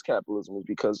praise capitalism is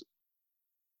because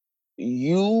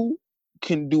you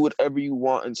can do whatever you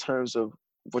want in terms of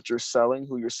what you're selling,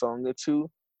 who you're selling it to,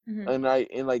 and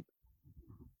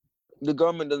the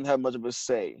government doesn't have much of a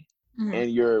say in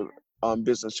your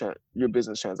business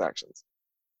transactions.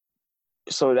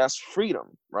 So that's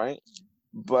freedom, right?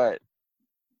 But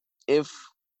if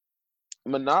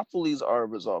monopolies are a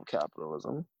result of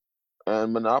capitalism,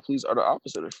 and monopolies are the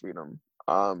opposite of freedom,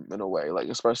 in a way,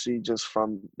 especially just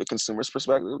from the consumer's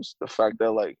perspectives, the fact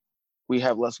that we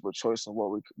have less of a choice in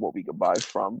what we could buy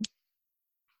from,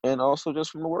 and also just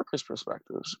from the workers'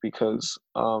 perspectives, because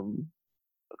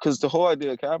the whole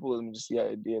idea of capitalism is just the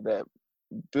idea that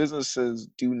businesses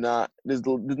there's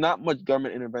not much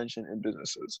government intervention in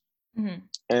businesses,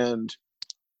 and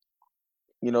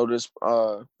there's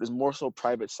more so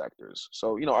private sectors.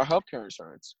 So our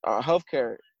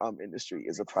healthcare industry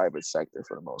is a private sector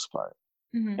for the most part,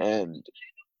 and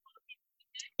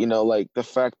like the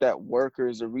fact that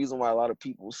workers, the reason why a lot of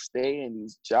people stay in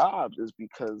these jobs is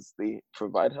because they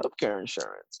provide healthcare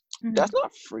insurance. Mm-hmm. That's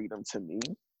not freedom to me,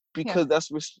 because Yeah.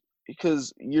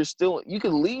 because you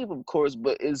can leave, of course,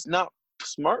 but it's not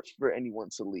smart for anyone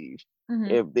to leave Mm-hmm.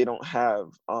 if they don't have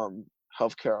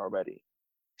healthcare already.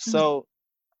 Mm-hmm. So,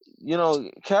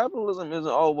 capitalism isn't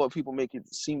all what people make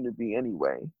it seem to be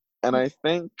anyway. And I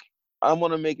think I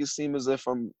want to make it seem as if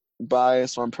I'm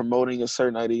biased or I'm promoting a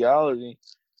certain ideology,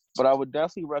 but I would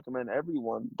definitely recommend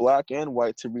everyone, black and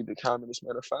white, to read the Communist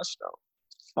Manifesto.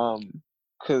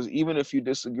 Because even if you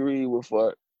disagree with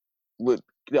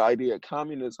the idea of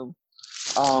communism,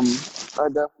 I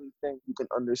definitely think you can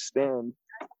understand.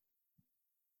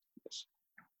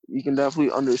 You can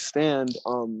definitely understand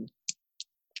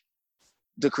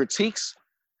the critiques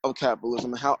of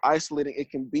capitalism and how isolating it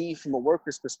can be from a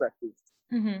worker's perspective.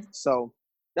 Mm-hmm. So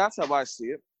that's how I see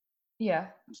it. Yeah.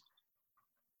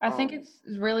 I think it's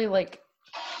really like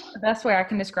the best way I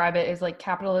can describe it is like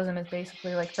capitalism is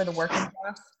basically like for the working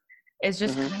class. It's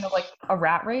just kind of like a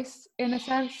rat race in a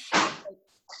sense. Like,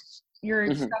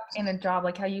 you're stuck in a job,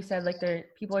 like how you said, like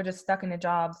people are just stuck in a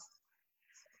job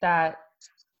that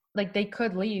like they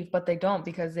could leave, but they don't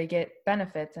because they get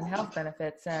benefits and health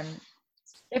benefits. And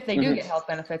if they do get health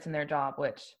benefits in their job,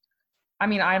 which I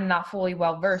mean, I'm not fully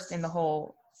well versed in the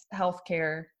whole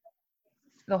healthcare,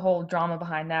 the whole drama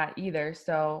behind that either.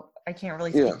 So I can't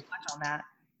really speak much on that,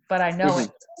 but I know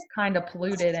it's kind of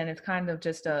polluted and it's kind of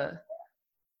just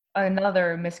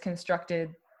another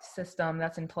misconstructed system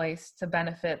that's in place to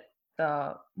benefit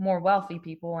the more wealthy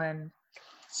people and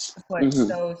put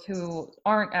those who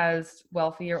aren't as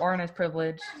wealthy or aren't as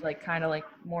privileged, like kind of like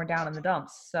more down in the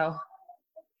dumps. So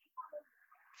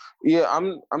yeah,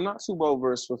 I'm not too well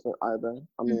versed with it either.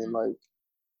 I mean, like,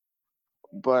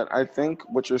 but I think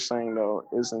what you're saying though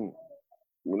isn't,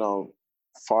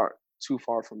 too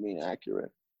far from being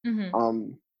accurate.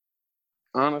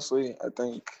 Honestly, I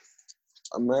think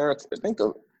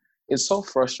it's so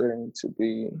frustrating to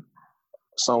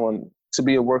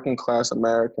be a working class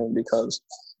American, because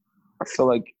I feel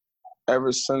like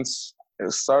ever since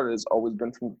it started, it's always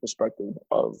been from the perspective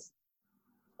of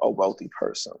a wealthy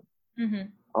person.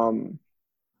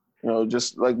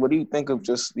 Just like, what do you think of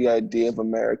just the idea of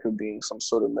America being some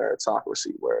sort of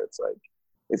meritocracy, where it's like,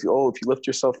 if you lift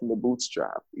yourself from the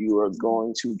bootstrap, you are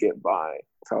going to get by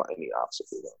without any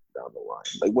obstacle down the line.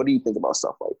 Like, what do you think about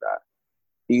stuff like that?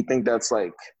 Do you think that's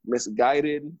like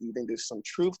misguided? Do you think there's some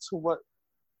truth to what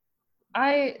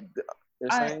they're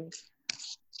saying?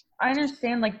 I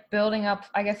understand like building up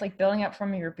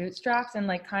from your bootstraps and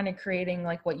like kind of creating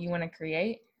like what you want to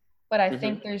create. But I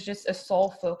think there's just a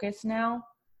sole focus now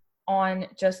on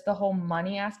just the whole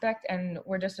money aspect, and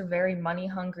we're just a very money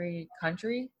hungry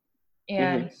country,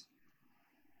 and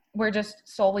we're just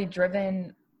solely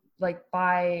driven like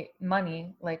by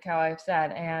money, like how I've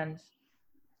said, and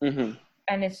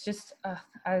it's just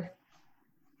I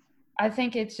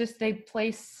think it's just they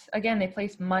place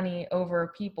money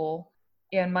over people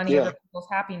and money over people's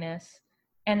happiness.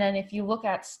 And then if you look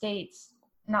at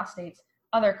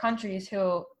other countries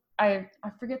who I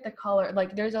forget the color,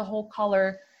 like there's a whole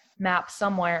color map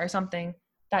somewhere or something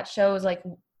that shows like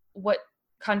what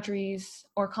countries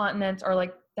or continents are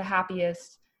like the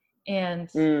happiest and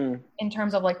in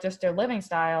terms of like just their living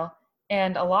style.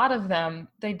 And a lot of them,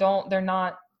 they don't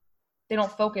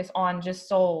focus on just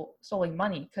solely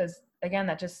money, because again,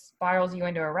 that just spirals you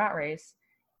into a rat race.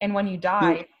 And when you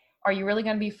die, are you really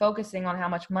going to be focusing on how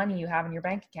much money you have in your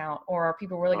bank account, or are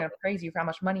people really going to praise you for how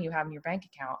much money you have in your bank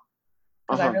account?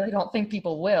 Because I really don't think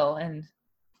people will, and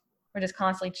we're just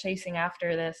constantly chasing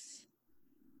after this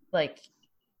like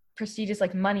prestigious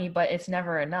like money, but it's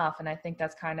never enough. And I think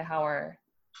that's kind of how our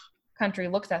country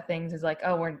looks at things, is like,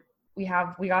 oh, we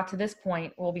got to this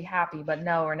point, we'll be happy, but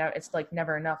no, it's like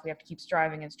never enough. We have to keep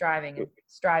striving and striving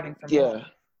for more.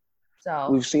 So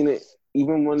we've seen it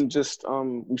even when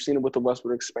we've seen it with the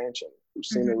westward expansion. We've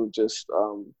seen it with just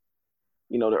the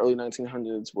early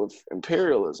 1900s with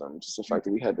imperialism, just the fact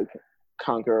that we had to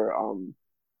conquer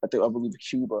I believe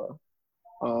Cuba.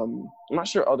 I'm not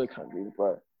sure other countries,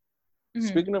 but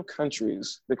speaking of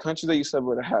countries, the countries that you said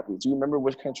were the happy, do you remember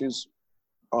which countries?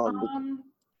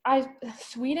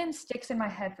 Sweden sticks in my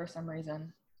head for some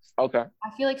reason. Okay. I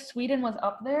feel like Sweden was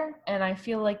up there, and I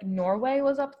feel like Norway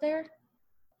was up there.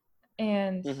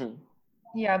 And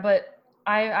yeah, but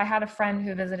I had a friend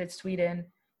who visited Sweden,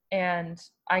 and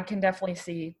I can definitely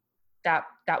see that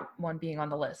one being on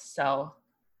the list. So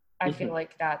I feel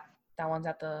like that one's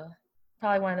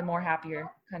probably one of the more happier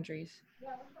countries.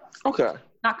 Okay.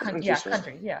 Countries,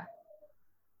 yeah.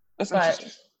 That's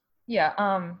interesting. Yeah,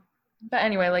 but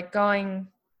anyway, like going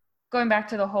going back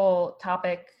to the whole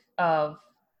topic of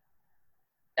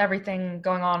everything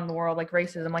going on in the world, like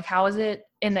racism, like how is it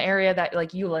in the area that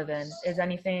like you live in? Is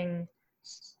anything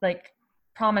like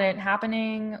prominent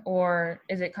happening, or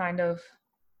is it kind of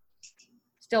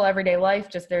still everyday life,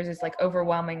 just there's this like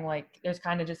overwhelming, like there's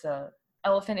kind of just a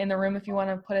elephant in the room, if you want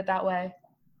to put it that way?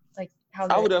 Like how's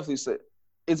I it? would definitely say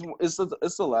it's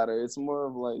the latter. It's more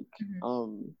of like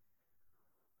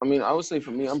I mean, I would say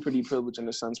for me, I'm pretty privileged in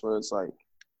the sense where it's like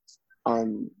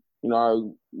you know, I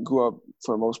grew up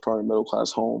for the most part in a middle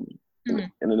class home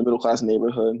and in a middle class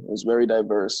neighborhood. It was very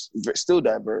diverse, still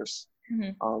diverse,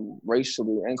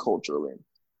 racially and culturally.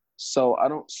 So I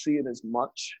don't see it as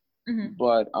much,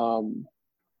 but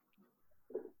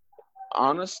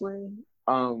honestly,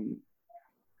 in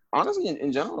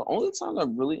general, the only time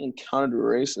I've really encountered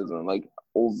racism, like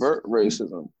overt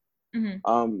racism,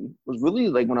 was really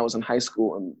like when I was in high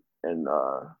school and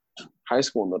high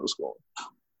school and middle school.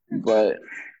 But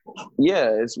yeah,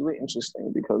 it's really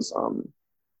interesting because and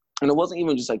it wasn't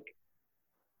even just like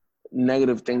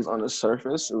negative things on the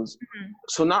surface. It was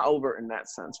so not overt in that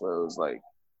sense where it was like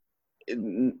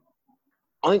I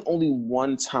think only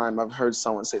one time I've heard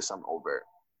someone say something overt,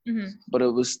 but it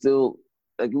was still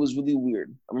like it was really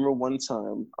weird. I remember one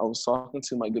time I was talking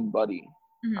to my good buddy.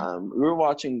 We were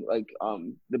watching like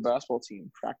the basketball team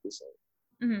practicing,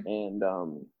 and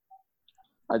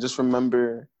I just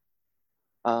remember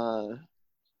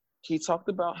he talked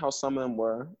about how some of them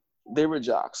they were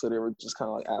jocks, so they were just kind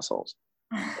of like assholes.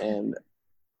 And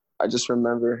I just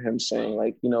remember him saying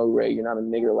like, you know, Ray, you're not a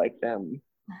nigger like them.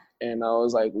 And I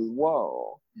was like,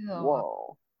 whoa.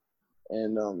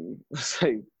 And it's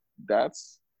like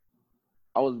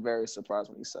I was very surprised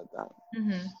when he said that.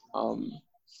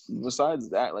 Besides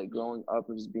that, like growing up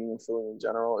and just being in Philly in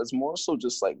general, it's more so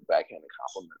just like backhanded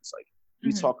compliments. Like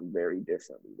you talk very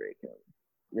differently, ray-kym.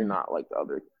 You're not like the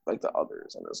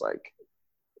others, and it's like,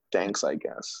 thanks, I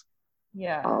guess.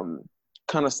 Yeah.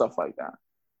 Kind of stuff like that.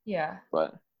 Yeah.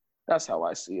 But that's how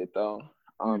I see it, though.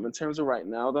 In terms of right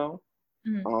now, though,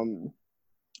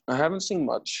 I haven't seen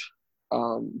much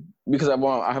because I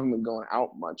haven't been going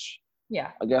out much.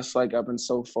 Yeah. I guess like I've been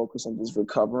so focused on just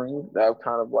recovering that I've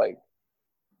kind of like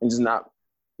and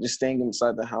just staying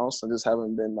inside the house and just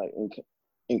haven't been like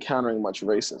encountering much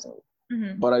racism.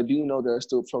 But I do know there are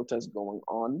still protests going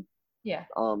on. Yeah.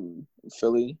 In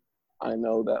Philly, I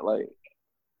know that like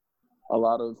a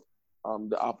lot of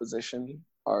the opposition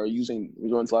are going to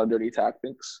a lot of dirty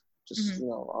tactics, just you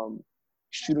know,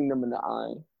 shooting them in the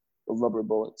eye with rubber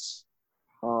bullets.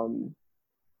 You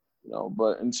know,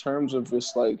 but in terms of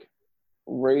just like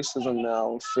racism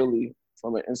now in Philly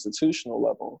from an institutional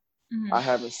level, I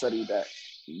haven't studied that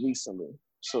recently,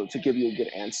 so to give you a good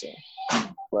answer.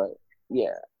 But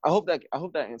yeah, I hope that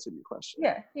answered your question.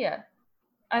 Yeah.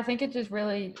 I think it just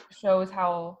really shows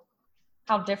how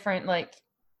different like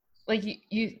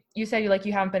you said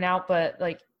you haven't been out, but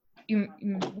like you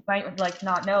might like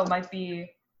not know, might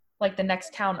be like the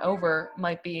next town over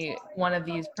might be one of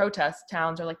these protest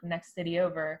towns, or like the next city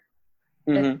over.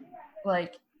 It's,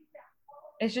 like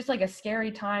it's just like a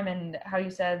scary time, and how you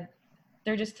said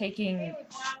they're just taking.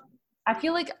 I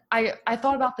feel like I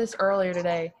thought about this earlier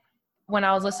today when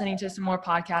I was listening to some more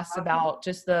podcasts about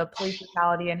just the police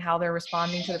brutality and how they're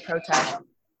responding to the protest.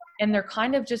 And they're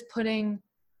kind of just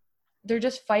they're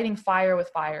just fighting fire with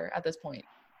fire at this point.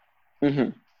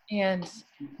 And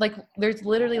like, there's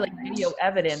literally like video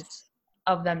evidence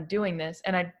of them doing this.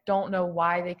 And I don't know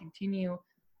why they continue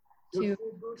to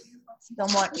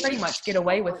somewhat pretty much get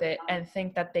away with it and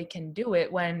think that they can do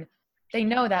it when they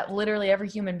know that literally every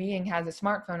human being has a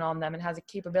smartphone on them and has a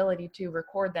capability to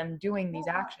record them doing these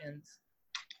actions.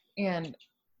 And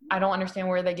I don't understand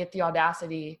where they get the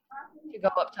audacity to go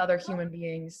up to other human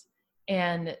beings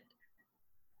and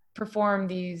perform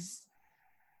these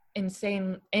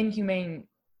insane, inhumane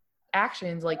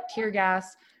actions like tear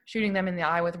gas, shooting them in the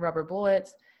eye with rubber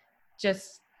bullets,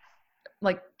 just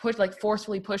like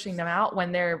forcefully pushing them out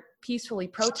when they're peacefully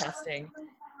protesting.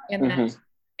 And then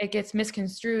it gets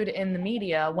misconstrued in the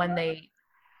media when the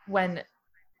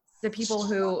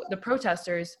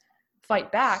protesters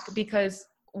fight back, because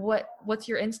what's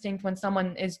your instinct when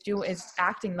someone is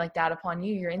acting like that upon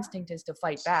you? Your instinct is to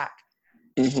fight back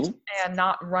and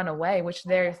not run away, which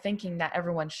they're thinking that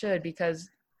everyone should, because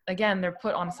again, they're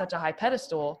put on such a high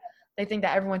pedestal. They think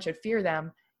that everyone should fear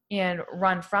them and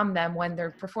run from them when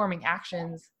they're performing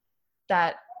actions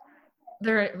that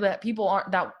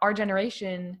our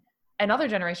generation and other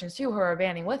generations too who are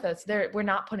banding with us, we're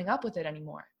not putting up with it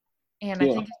anymore. And I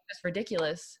think it's just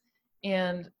ridiculous.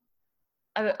 And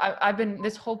I've been,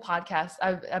 this whole podcast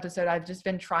episode, I've just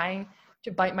been trying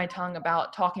to bite my tongue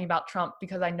about talking about Trump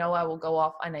because I know I will go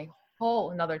off on a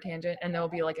whole another tangent and there will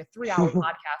be like a 3-hour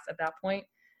podcast at that point.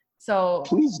 So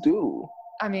please do.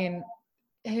 I mean,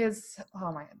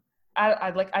 oh my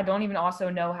God. I don't even also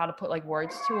know how to put like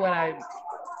words to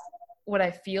what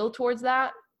I feel towards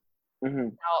that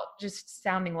without just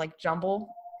sounding like jumble.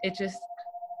 It just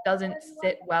doesn't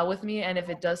sit well with me. And if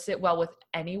it does sit well with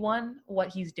anyone, what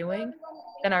he's doing,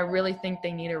 then I really think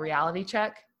they need a reality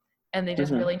check. And they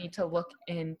just really need to look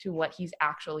into what he's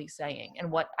actually saying and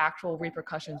what actual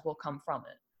repercussions will come from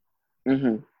it.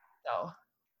 So.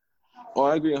 Well,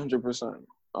 I agree 100%.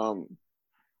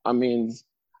 I mean,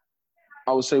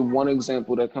 I would say one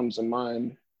example that comes to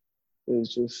mind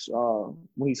is just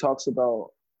when he talks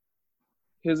about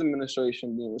his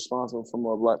administration being responsible for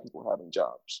more Black people having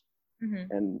jobs,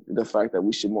 and the fact that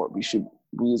we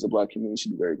as a Black community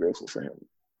should be very grateful for him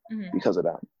because of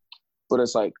that. But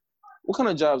it's like, what kind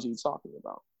of jobs are you talking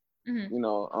about? You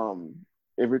know,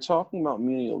 if you're talking about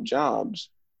menial jobs,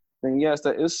 then yes,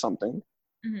 that is something.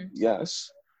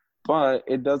 Yes, but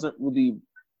it doesn't really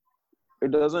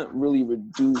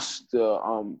reduce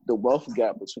the wealth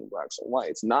gap between Blacks and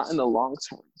whites. Not in the long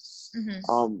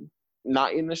term.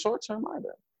 Not in the short term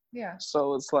either. Yeah.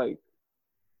 So it's like,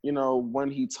 you know,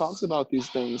 when he talks about these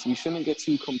things, we shouldn't get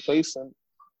too complacent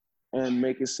and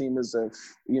make it seem as if,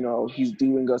 you know, he's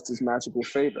doing us this magical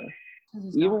favor.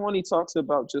 Even when he talks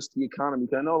about just the economy,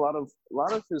 because I know a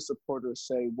lot of his supporters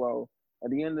say, well, at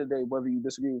the end of the day, whether you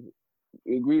disagree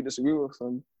with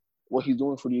him, what he's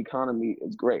doing for the economy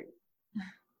is great.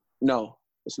 No,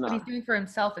 it's not. What he's doing for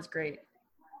himself is great.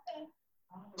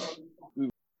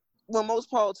 When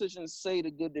most politicians say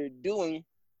the good they're doing,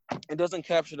 it doesn't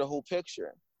capture the whole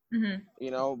picture.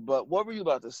 You know, but what were you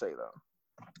about to say, though?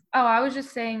 Oh, I was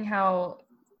just saying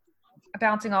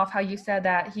bouncing off how you said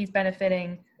that he's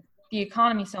benefiting the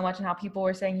economy so much and how people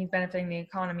were saying he's benefiting the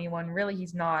economy when really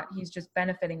he's not. He's just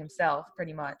benefiting himself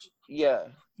pretty much. Yeah.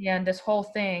 Yeah, and this whole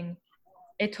thing,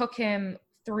 it took him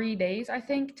 3 days, I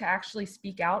think, to actually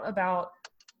speak out about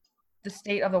the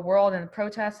state of the world and the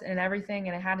protests and everything.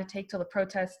 And it had to take till the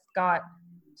protests got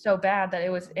so bad that it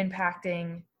was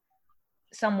impacting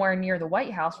somewhere near the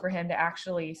White House for him to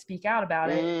actually speak out about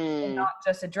it and not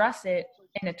just address it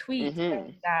in a tweet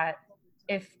that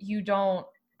if you don't,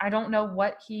 I don't know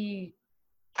what he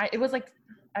said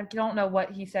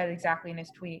exactly in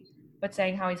his tweet, but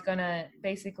saying how he's going to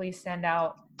basically send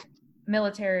out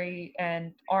military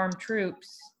and armed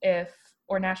troops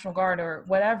or National Guard or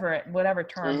whatever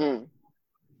term,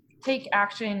 take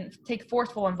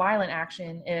forceful and violent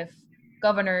action if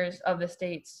governors of the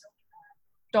states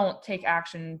don't take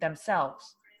action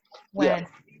themselves. When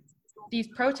these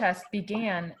protests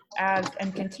began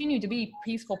and continue to be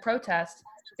peaceful protests,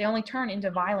 they only turn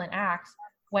into violent acts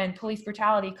when police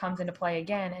brutality comes into play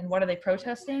again. And what are they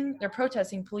protesting? They're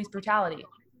protesting police brutality.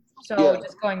 So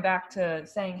just going back to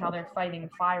saying how they're fighting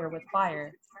fire with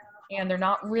fire, and they're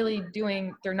not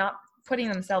putting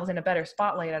themselves in a better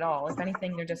spotlight at all. If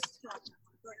anything, they're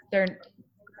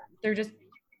just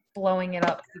blowing it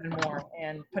up even more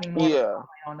and putting more spotlight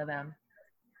onto them.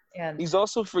 And he's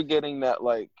also forgetting that,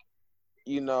 like,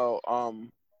 you know,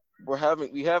 we have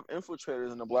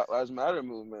infiltrators in the Black Lives Matter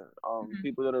movement.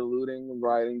 People that are looting and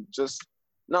rioting just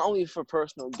not only for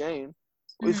personal gain.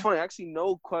 It's funny, I actually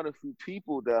know quite a few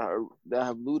people that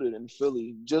have looted in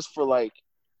Philly just for, like,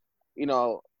 you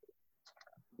know,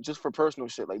 just for personal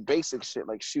shit, like basic shit,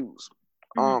 like shoes.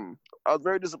 I was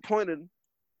very disappointed,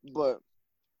 but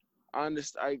I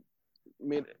understand. I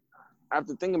mean,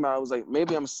 after thinking about it, I was like,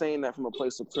 maybe I'm saying that from a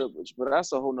place of privilege, but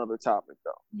that's a whole nother topic,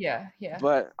 though. Yeah.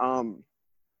 But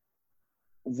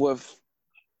with,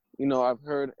 you know, I've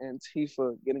heard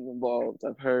Antifa getting involved.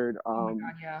 I've heard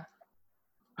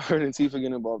I heard Antifa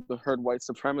getting involved. I've heard white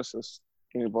supremacists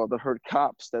getting involved. I've heard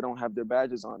cops that don't have their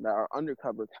badges on, that are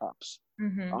undercover cops.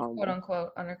 Quote unquote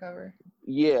undercover.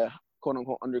 Yeah, quote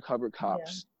unquote undercover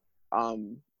cops.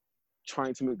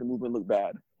 Trying to make the movement look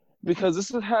bad. Because this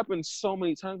has happened so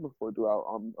many times before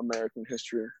throughout American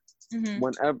history.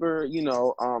 Whenever, you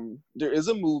know, there is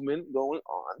a movement going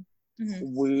on,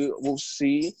 we will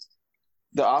see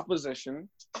the opposition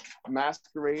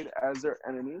masquerade as their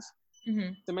enemies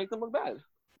to make them look bad.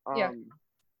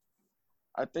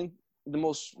 I think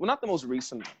not the most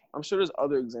recent, I'm sure there's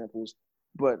other examples,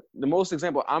 but the most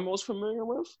example I'm most familiar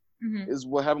with is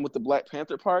what happened with the Black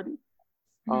Panther Party.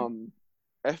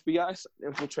 FBI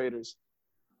infiltrators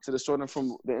to destroy them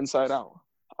from the inside out.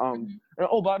 And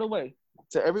oh, by the way,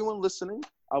 to everyone listening,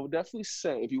 I would definitely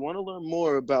say, if you want to learn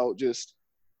more about just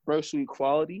racial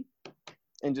equality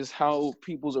and just how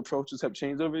people's approaches have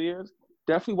changed over the years,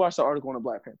 definitely watch the article on the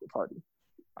Black Panther Party.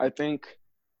 I think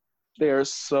they are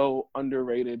so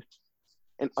underrated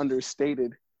and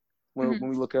understated when Mm-hmm.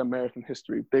 we look at American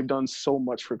history. They've done so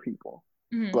much for people,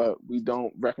 Mm-hmm. but we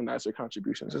don't recognize their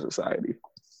contributions to society.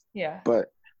 Yeah.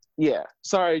 But yeah,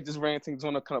 sorry, just ranting. Just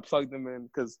want to kind of plug them in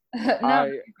because No, I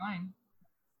you're fine.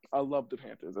 love the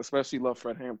Panthers, especially love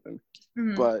Fred Hampton.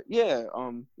 Mm-hmm. But yeah,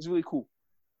 it's really cool.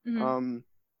 Mm-hmm.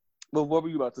 But what were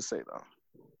you about to say though?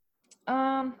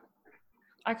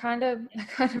 I kind of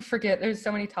forget. There's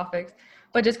so many topics,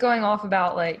 but just going off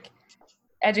about like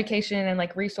education and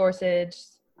like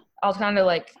resources, I'll kind of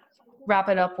like wrap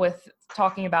it up with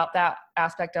talking about that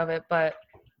aspect of it. But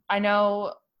I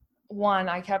know one,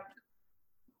 I kept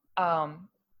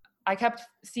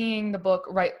seeing the book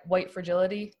White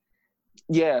Fragility.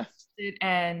 Yeah.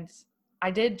 And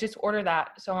I did just order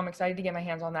that, so I'm excited to get my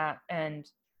hands on that. And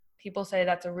people say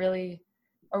that's a really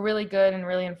good and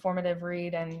really informative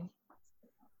read, and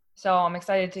so I'm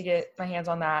excited to get my hands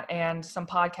on that and some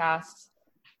podcasts.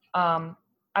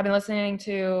 I've been listening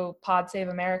to Pod Save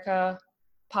America,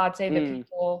 Pod Save the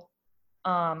People.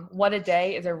 What a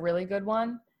Day is a really good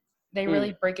one. They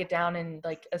really break it down in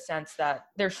like a sense that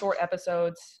they're shorter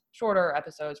episodes.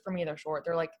 For me, they're short.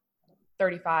 They're like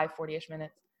 35, 40-ish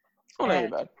minutes. Oh, not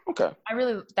bad. Okay.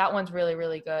 That one's really,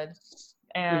 really good.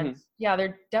 And yeah,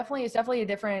 it's definitely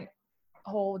a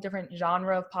whole different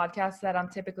genre of podcasts that I'm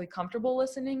typically comfortable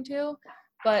listening to.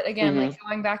 But again, like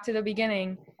going back to the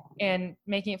beginning and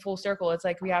making it full circle, it's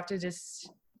like we have to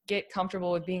just get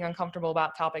comfortable with being uncomfortable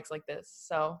about topics like this.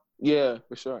 So yeah,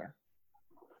 for sure.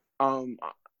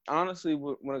 Honestly,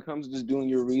 when it comes to just doing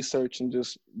your research and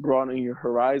just broadening your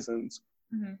horizons,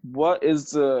 what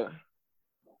is the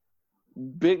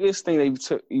biggest thing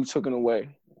that you've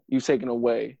taken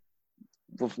away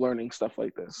with learning stuff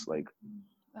like this? Like,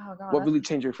 oh God, what really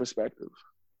changed your perspective?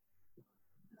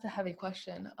 That's a heavy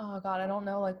question. Oh God, I don't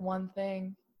know like one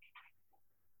thing.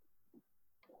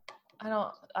 I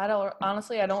don't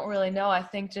honestly, I don't really know. I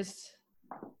think just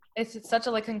it's such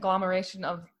a like conglomeration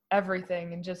of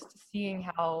everything, and just seeing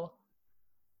how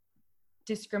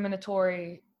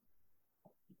discriminatory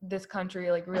this country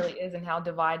like really is, and how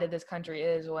divided this country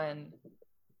is, when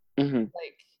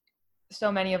like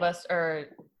so many of us are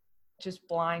just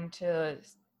blind to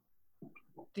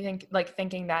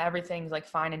thinking that everything's like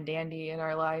fine and dandy in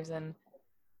our lives. And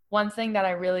one thing that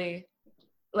I really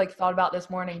like thought about this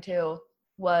morning too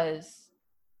was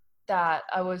that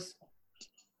I was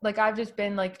like, I've just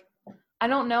been like, I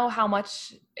don't know how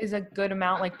much is a good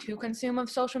amount like to consume of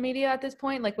social media at this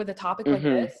point, like with a topic like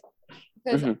this,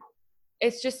 because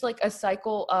it's just like a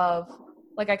cycle of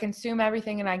like I consume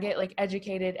everything and I get like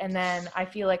educated, and then I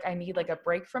feel like I need like a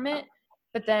break from it,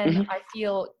 but then I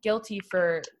feel guilty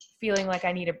for feeling like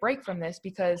I need a break from this,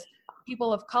 because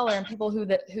people of color and people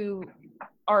who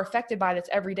are affected by this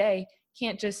every day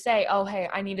can't just say, oh hey,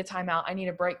 I need a timeout, I need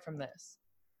a break from this.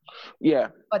 Yeah.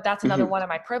 But that's another one of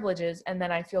my privileges, and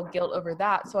then I feel guilt over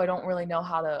that, so I don't really know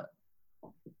how to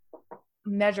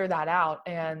measure that out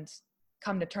and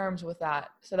come to terms with that.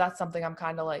 So that's something I'm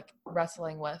kind of like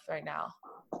wrestling with right now.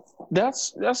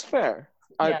 That's fair.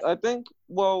 Yeah. I think,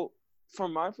 well,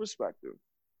 from my perspective,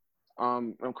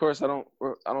 of course I don't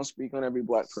speak on every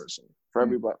black person for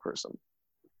every black person,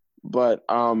 but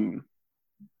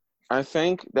I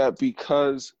think that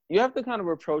because you have to kind of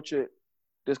approach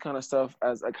this kind of stuff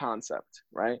as a concept,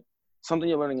 right? Something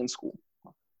you're learning in school,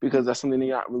 because that's something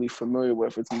you're not really familiar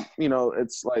with. It's,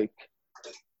 it's like,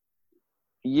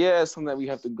 yeah, it's something that we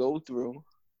have to go through,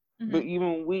 but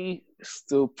even we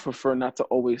still prefer not to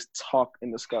always talk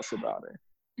and discuss about it.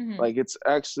 Like, it's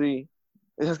actually,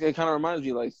 it kind of reminds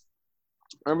me, like,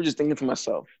 I remember just thinking to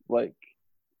myself, like,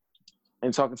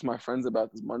 and talking to my friends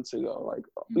about this months ago, like,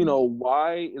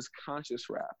 why is conscious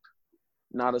rap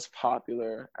not as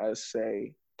popular as,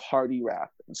 say, party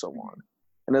rap and so on?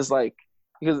 And it's like,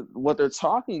 because what they're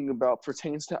talking about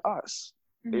pertains to us.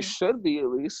 It should be, at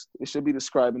least. It should be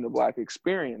describing the Black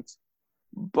experience.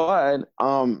 But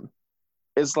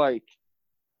it's like,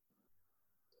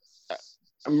 I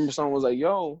remember someone was like,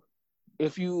 yo,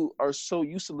 if you are so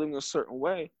used to living a certain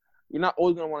way, you're not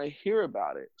always going to want to hear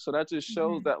about it. So that just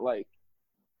shows that, like,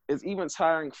 it's even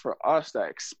tiring for us that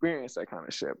experience that kind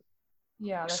of shit.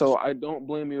 Yeah. So I don't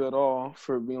blame you at all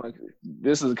for being like,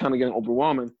 this is kind of getting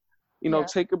overwhelming.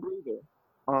 Take a breather,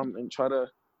 and try to,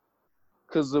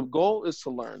 because the goal is to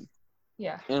learn.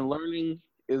 Yeah. And learning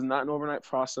is not an overnight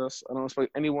process. I don't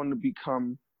expect anyone to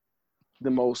become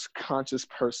the most conscious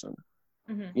person.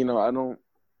 No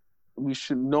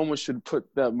one should put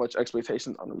that much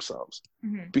expectations on themselves,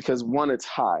 because one, it's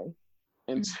high,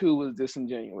 and two, is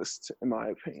disingenuous, in my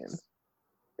opinion.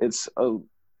 It's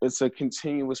a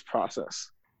continuous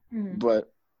process.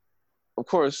 But of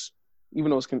course,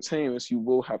 even though it's continuous, you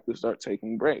will have to start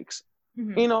taking breaks.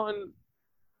 Mm-hmm. You know, and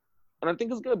I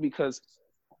think it's good because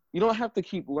you don't have to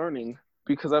keep learning,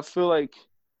 because I feel like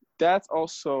that's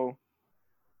also,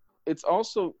 it's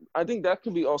also, I think that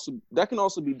can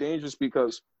also be dangerous,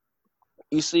 because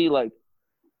you see, like,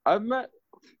 I've met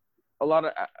a lot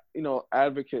of,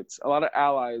 advocates, a lot of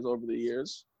allies over the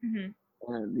years. Mm-hmm.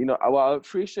 And, while I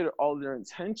appreciated all their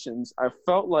intentions, I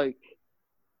felt like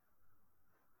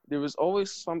there was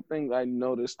always something I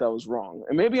noticed that was wrong.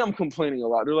 And maybe I'm complaining a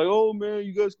lot. They're like, oh man,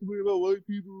 you guys complain about white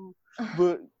people,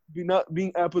 but be not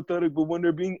being apathetic, but when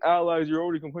they're being allies, you're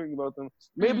already complaining about them.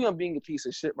 Maybe I'm being a piece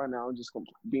of shit right now and just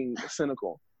being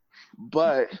cynical.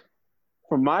 But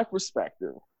from my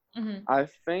perspective, I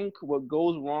think what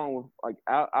goes wrong with like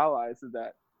allies is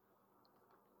that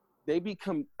they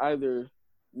become either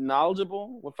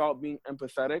knowledgeable without being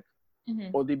empathetic,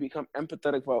 or they become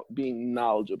empathetic without being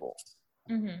knowledgeable.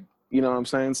 You know what I'm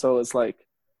saying? So it's like,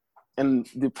 in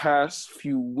the past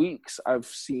few weeks, I've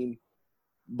seen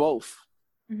both.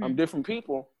 Different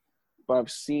people, but I've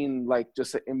seen like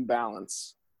just an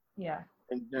imbalance. Yeah.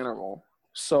 In general.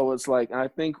 So it's like, I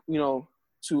think,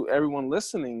 to everyone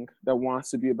listening that wants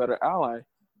to be a better ally,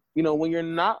 when you're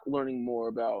not learning more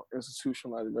about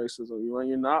institutionalized racism, when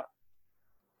you're not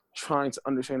trying to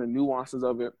understand the nuances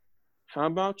of it, how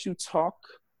about you talk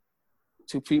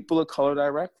to people of color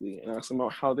directly and ask them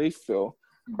about how they feel,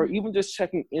 or even just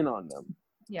checking in on them.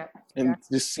 Yeah. And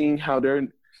just seeing how they're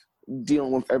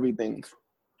dealing with everything,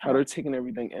 how they're taking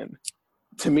everything in.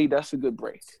 To me, that's a good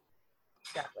break.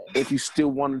 Exactly. If you still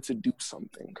wanted to do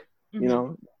something,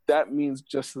 that means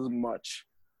just as much.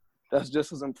 That's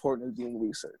just as important as doing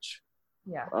research.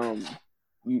 Yeah.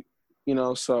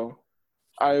 So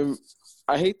I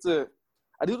hate to,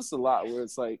 I do this a lot where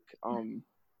it's like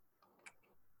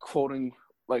quoting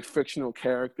like fictional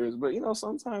characters, but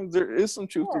sometimes there is some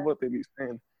truth to what they be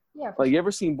saying. Yeah. Like, you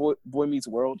ever seen Boy Meets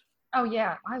World? Oh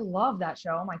yeah, I love that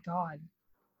show. Oh my god.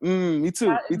 Me too.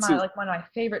 That is me too. like one of my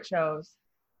favorite shows.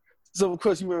 So of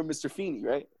course you remember Mr. Feeney,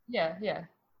 right? Yeah, yeah.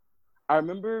 I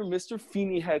remember Mr.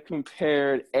 Feeney had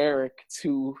compared Eric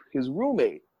to his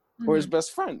roommate or his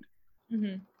best friend.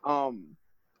 And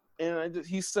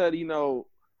he said,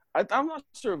 I'm not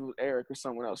sure if it was Eric or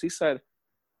someone else. He said,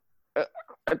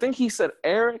 I think he said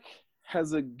Eric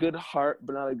has a good heart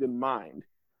but not a good mind.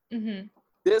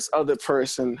 This other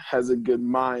person has a good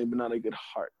mind but not a good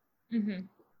heart. And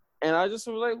I just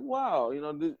was like, wow,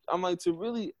 I'm like, to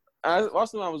really, I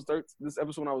watched this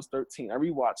episode when I was 13. I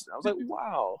rewatched it. I was like,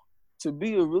 wow, to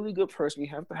be a really good person, you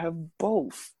have to have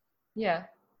both. Yeah.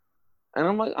 And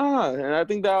I'm like, and I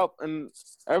think that, and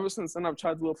ever since then, I've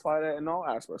tried to apply that in all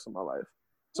aspects of my life.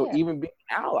 So even being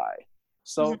an ally.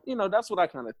 So, that's what I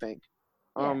kind of think.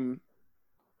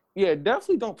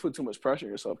 Definitely don't put too much pressure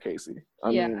on yourself, Casey. I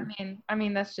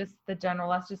mean, that's just that's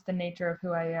the nature of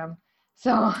who I am.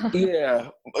 So. Yeah,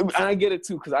 and I get it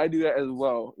too, because I do that as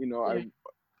well.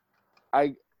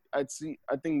 I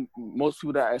think most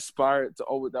people that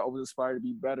always aspire to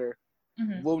be better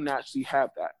will naturally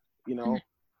have that,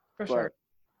 For sure.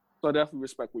 So I definitely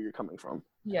respect where you're coming from.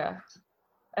 Yeah.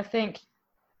 I think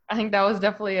that was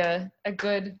definitely a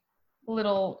good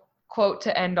little quote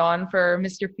to end on for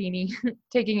Mr. Feeney,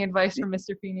 taking advice from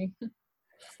Mr. Feeney.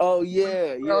 Oh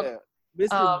yeah, yeah.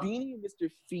 Mr. Beanie and Mr.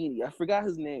 Feeney. I forgot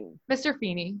his name. Mr.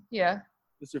 Feeney, yeah.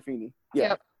 Mr. Feeney. Yeah.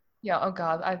 Yep. Yeah, oh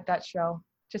god, that show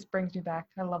just brings me back.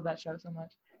 I love that show so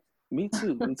much. Me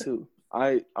too, me too.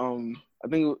 I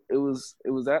think it was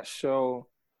that show,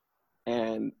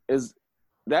 and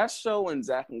that show and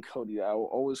Zach and Cody that I will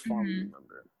always fondly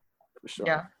remember, for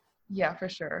sure. Yeah, for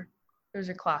sure. Those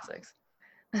are classics.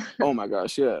 Oh my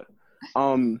gosh, yeah.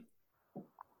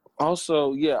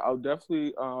 Also, yeah, I'll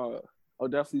definitely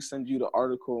send you the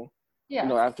article.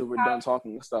 Yeah. After we're done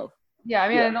talking and stuff. Yeah, I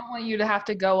mean, I don't want you to have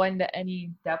to go into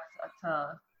any depth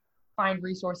to find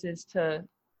resources to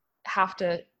have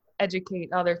to educate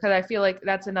others, because I feel like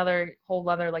that's another whole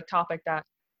other like topic that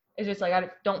is just like, I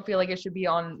don't feel like it should be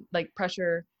on like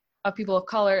pressure of people of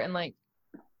color and like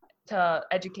to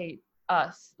educate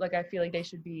us. Like, I feel like they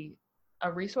should be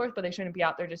a resource, but they shouldn't be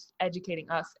out there just educating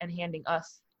us and handing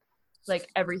us like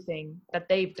everything that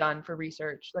they've done for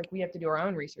research. Like, we have to do our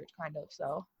own research kind of.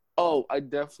 So I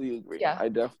definitely agree. Yeah, I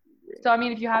definitely agree. So I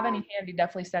mean, if you have any handy,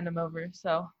 definitely send them over.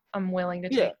 So I'm willing to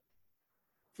take.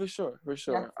 For sure.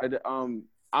 Yeah.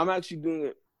 I'm actually doing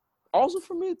it also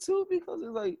for me too, because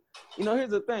it's like, here's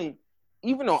the thing.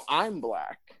 Even though I'm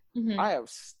Black, I have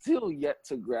still yet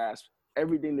to grasp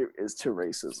everything there is to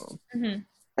racism.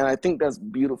 And I think that's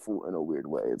beautiful in a weird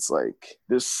way. It's like,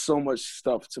 there's so much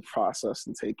stuff to process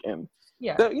and take in.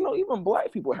 Yeah. That, even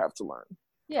Black people have to learn.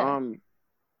 Yeah.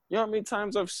 You know how many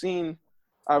times I've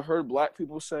heard Black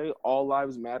people say all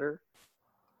lives matter.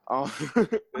 Oh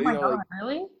my God, Like,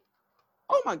 really?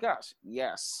 oh my gosh,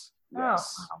 yes. Oh, wow.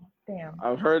 Damn.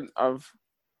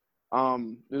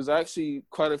 There's actually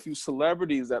quite a few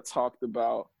celebrities that talked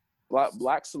about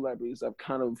black celebrities that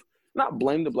kind of not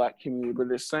blame the Black community, but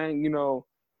they're saying,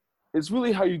 it's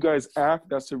really how you guys act.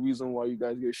 That's the reason why you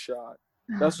guys get shot.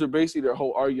 That's basically their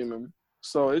whole argument.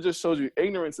 So it just shows you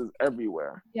ignorance is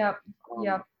everywhere. Yep.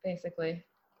 Basically.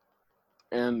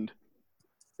 And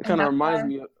it kind of reminds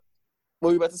me of, what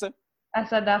were you about to say? I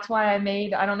said that's why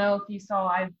I don't know if you saw,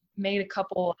 I made a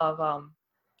couple of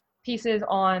pieces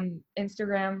on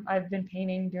Instagram. I've been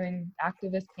doing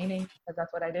activist painting, because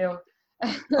that's what I do.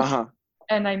 Uh-huh.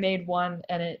 And I made one,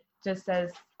 and it just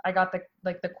says, I got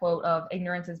the quote of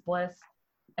ignorance is bliss.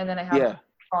 And then I have it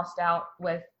crossed out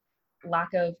with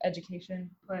lack of education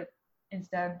put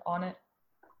instead on it,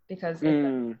 because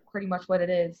it's pretty much what it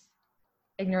is.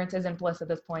 Ignorance isn't bliss at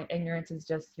this point. Ignorance is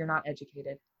just you're not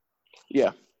educated.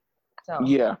 Yeah. So.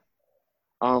 Yeah.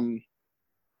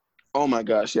 Oh my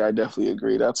gosh, yeah, I definitely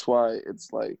agree. That's why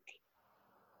it's like,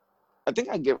 I think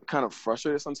I get kind of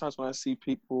frustrated sometimes when I see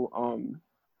people,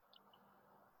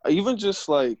 even just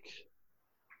like,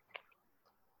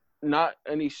 not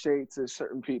any shade to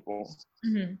certain people,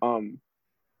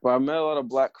 but I met a lot of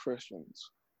Black Christians.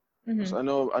 So I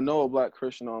know a Black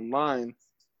Christian online,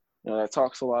 that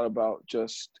talks a lot about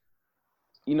just,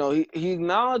 he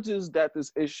acknowledges that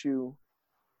this issue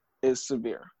is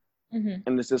severe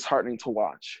and it's disheartening to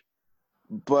watch,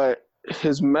 but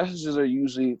his messages are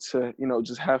usually to,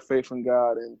 just have faith in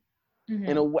God, and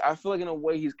in a way, I feel like in a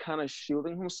way he's kind of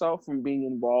shielding himself from being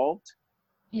involved.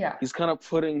 Yeah, he's kind of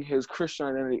putting his Christian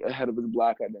identity ahead of his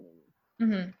Black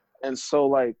identity, and so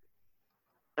like,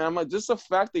 and I'm like, just the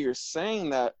fact that you're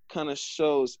saying that kind of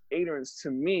shows ignorance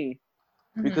to me,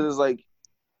 because it's like,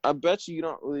 I bet you're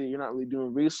not really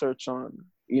doing research on,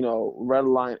 red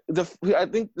line. I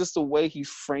think just the way he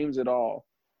frames it all,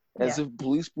 as if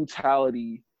police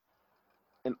brutality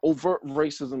and overt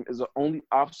racism is the only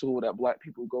obstacle that Black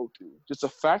people go through. Just the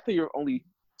fact that you're only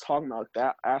talking about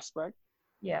that aspect.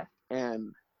 Yeah.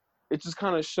 And it just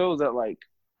kind of shows that, like,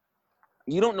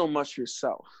 you don't know much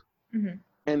yourself.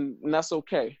 And that's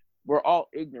okay. We're all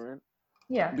ignorant.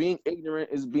 Yeah. Being ignorant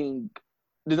is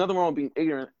there's nothing wrong with being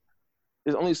ignorant.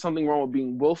 There's only something wrong with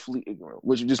being willfully ignorant,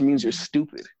 which just means you're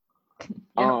stupid.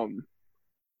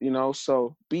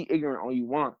 So be ignorant all you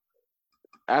want.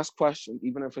 Ask questions,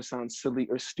 even if it sounds silly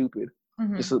or stupid.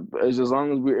 As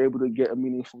long as we're able to get a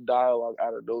meaningful dialogue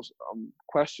out of those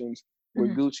questions, we're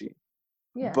Gucci.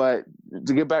 Yeah. But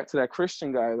to get back to that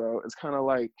Christian guy, though, it's kind of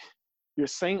like you're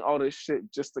saying all this shit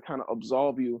just to kind of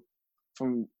absolve you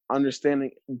from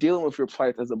dealing with your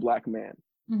plight as a Black man.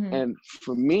 And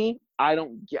for me, I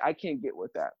can't get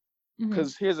with that.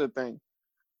 Because here's the thing.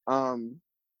 When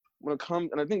it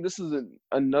comes, and I think this is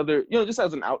another, just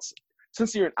as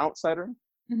since you're an outsider,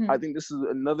 I think this is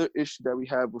another issue that we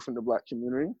have within the Black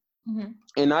community.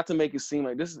 And not to make it seem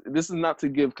like this is not to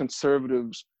give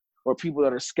conservatives or people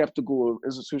that are skeptical of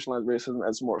institutionalized racism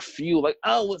as more fuel, like,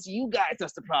 oh, it's you guys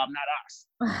that's the problem, not us.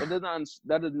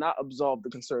 That does not absolve the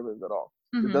conservatives at all.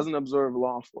 It doesn't absolve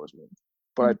law enforcement.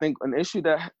 But I think an issue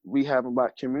that we have in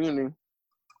Black community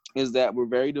is that we're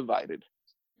very divided.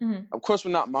 Of course,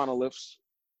 we're not monoliths.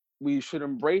 We should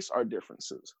embrace our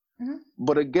differences.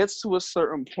 But it gets to a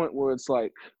certain point where it's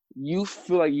like, you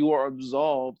feel like you are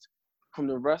absolved from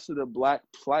the rest of the Black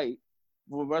plight,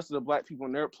 the rest of the Black people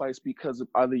in their place, because of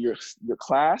either your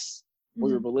class or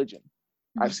your religion.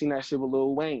 I've seen that shit with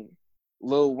Lil Wayne.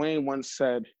 Lil Wayne once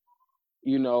said,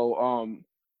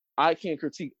 I can't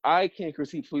critique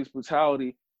police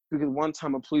brutality because one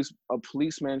time a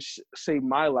policeman saved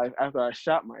my life after I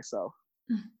shot myself.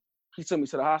 He took me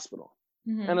to the hospital.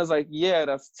 And I was like, yeah,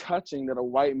 that's touching that a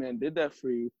white man did that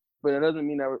for you, but it doesn't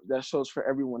mean that shows for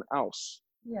everyone else.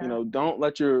 Yeah. Don't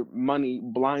let your money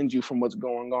blind you from what's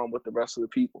going on with the rest of the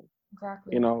people.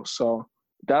 Exactly. So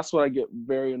that's what I get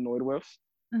very annoyed with.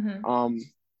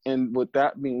 And with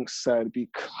that being said,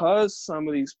 because some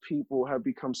of these people have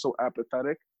become so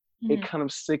apathetic, it kind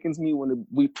of sickens me when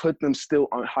we put them still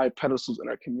on high pedestals in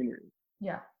our community.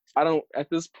 Yeah. At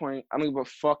this point, I don't give a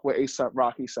fuck what A$AP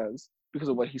Rocky says because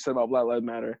of what he said about Black Lives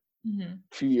Matter a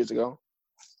few years ago.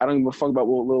 I don't give a fuck about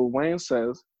what Lil Wayne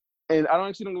says. And I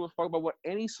don't give a fuck about what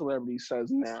any celebrity says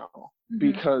now,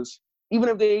 because even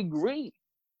if they agree,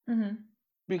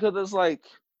 because it's like,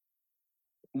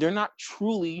 they're not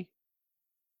truly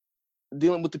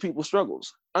dealing with the people's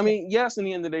struggles. I mean, yes, in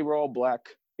the end of the day, we're all Black,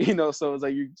 so it's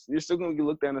like you're still going to get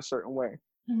looked at in a certain way.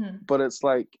 but it's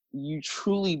like you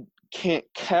truly can't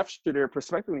capture their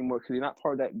perspective anymore because you're not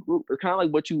part of that group. It's kind of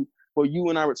like what you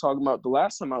and I were talking about the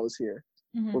last time I was here,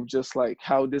 of just like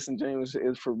how disingenuous it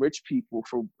is for rich people,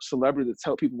 for celebrities to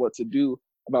tell people what to do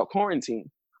about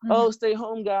quarantine. Oh, stay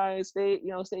home, guys. Stay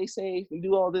safe and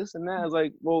do all this and that. It's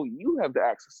like, well, you have the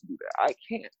access to do that. I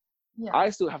can't. Yeah. I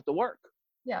still have to work.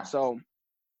 Yeah. So,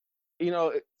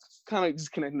 it's kind of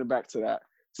just connecting it back to that.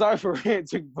 Sorry for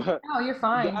ranting, but no, you're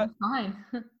fine. You're fine.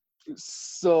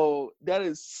 So that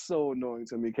is so annoying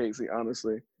to me, Casey.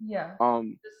 Honestly. Yeah.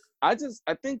 I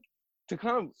think to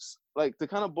kind of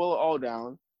boil it all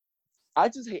down, I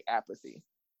just hate apathy.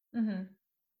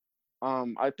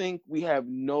 I think we have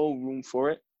no room for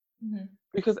it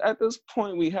because at this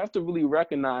point we have to really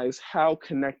recognize how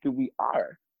connected we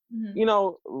are.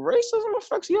 Racism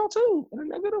affects y'all too in a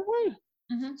negative way.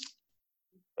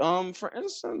 For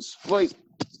instance, like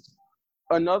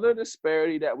another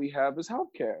disparity that we have is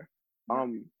healthcare.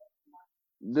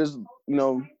 There's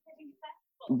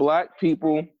Black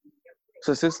people,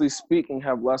 statistically speaking,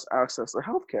 have less access to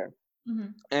healthcare,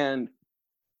 and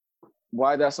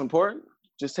why that's important.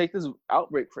 Just take this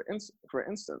outbreak for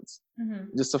instance.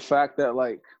 Just the fact that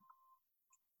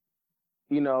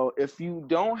if you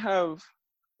don't have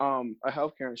a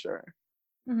healthcare insurance,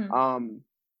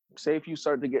 say if you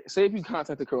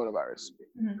contact the coronavirus,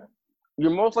 you're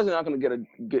most likely not going to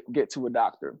get to a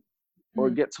doctor or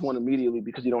get to one immediately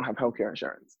because you don't have healthcare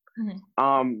insurance.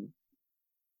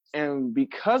 And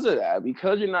because of that,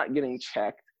 because you're not getting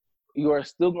checked, you are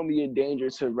still going to be a danger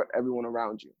to everyone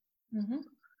around you.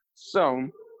 So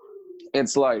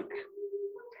it's like,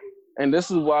 and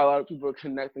this is why a lot of people are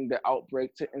connecting the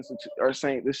outbreak to are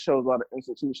saying this shows a lot of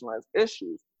institutionalized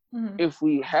issues. If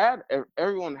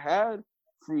everyone had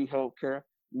free healthcare,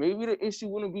 maybe the issue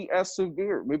wouldn't be as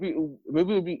severe. Maybe it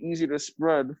would be easier to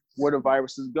spread where the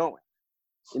virus is going.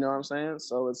 You know what I'm saying?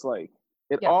 So it's like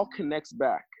it all connects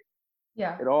back.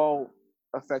 Yeah. It all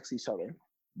affects each other.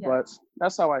 Yeah. But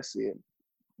that's how I see it.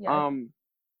 Yeah.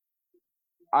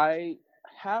 I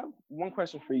have one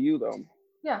question for you though.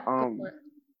 Yeah.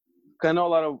 Cause I know a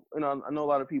lot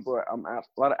of people a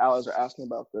lot of allies are asking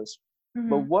about this.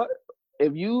 But what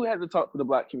if you had to talk to the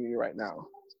Black community right now?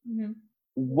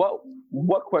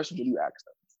 What question would you ask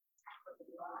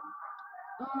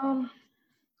them?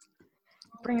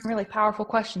 Bringing really powerful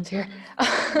questions here.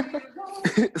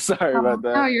 Sorry about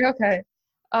that. No, you're okay.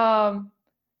 I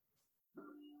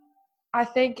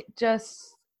think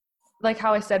just like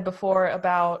how I said before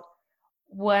about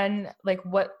when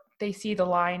what they see the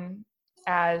line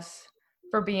as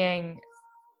for being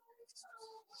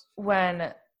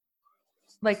when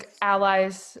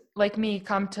allies like me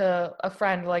come to a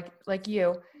friend like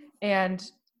you and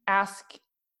ask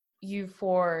you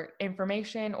for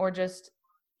information or just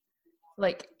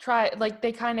try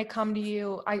they kind of come to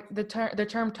you. The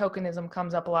term tokenism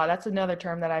comes up a lot. That's another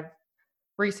term that I've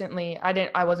recently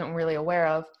I wasn't really aware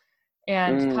of,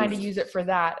 and kind of use it for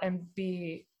that and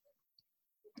be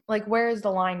where is the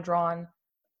line drawn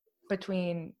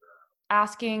between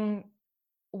asking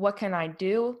what can I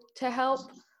do to help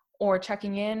or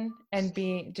checking in and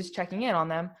just checking in on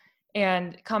them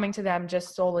and coming to them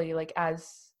just solely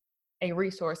as a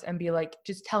resource and be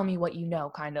just tell me what you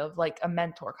know, kind of like a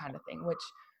mentor kind of thing, which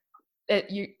it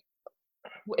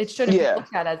shouldn't be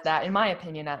looked at as that, in my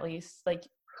opinion, at least.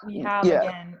 We have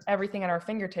again everything at our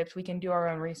fingertips. We can do our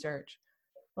own research.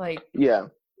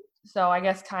 So I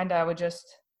guess kind of I would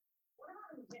just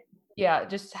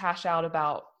hash out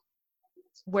about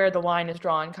where the line is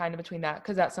drawn kind of between that,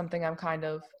 because that's something I'm kind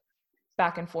of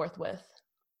back and forth with.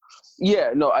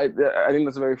 Yeah, no, I think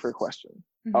that's a very fair question.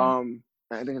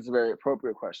 I think it's a very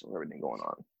appropriate question with everything going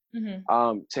on.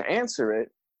 To answer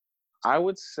it, I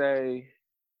would say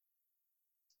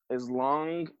as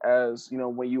long as,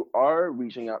 when you are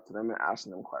reaching out to them and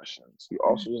asking them questions, you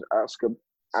also just ask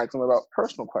them about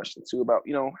personal questions too, about,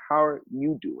 how are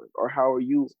you doing or how are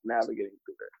you navigating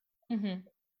through it?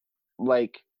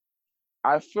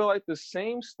 I feel like the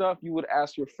same stuff you would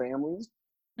ask your family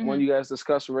when you guys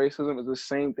discuss racism is the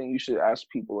same thing you should ask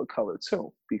people of color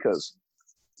too, because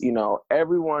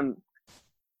everyone.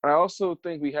 I also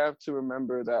think we have to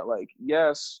remember that,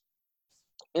 yes,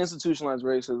 institutionalized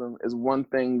racism is one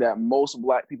thing that most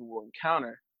Black people will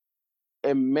encounter.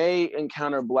 It may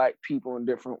encounter Black people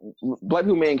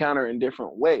may encounter in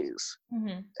different ways,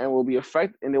 and will be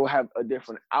affected, and they will have a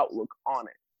different outlook on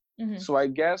it. So I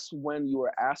guess when you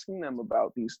are asking them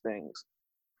about these things,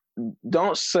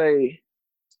 don't say,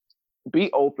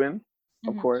 be open,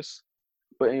 of course,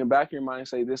 but in the back of your mind,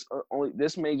 say this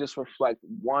may just reflect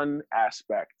one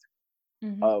aspect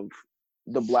of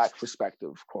the Black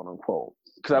perspective, quote unquote,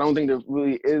 because I don't think there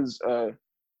really is a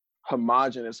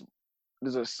homogenous,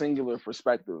 there's a singular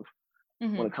perspective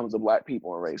when it comes to Black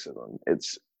people and racism.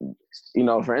 It's, you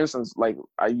know, for instance, like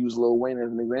I use Lil Wayne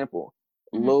as an example.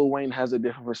 Lil Wayne has a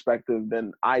different perspective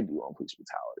than I do on police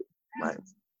brutality, right?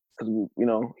 Because, you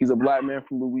know, he's a Black man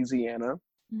from Louisiana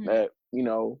that, you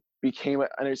know, became an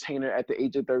entertainer at the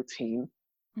age of 13,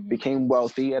 became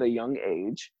wealthy at a young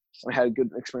age, and had a good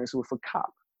experience with a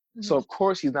cop. So of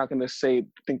course he's not going to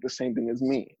think the same thing as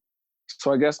me.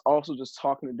 So I guess also just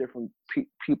talking to different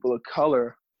people of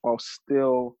color while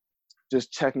still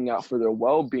just checking out for their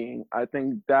well-being, I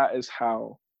think that is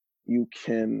how you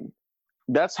can,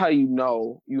 that's how you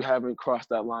know you haven't crossed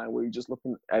that line where you're just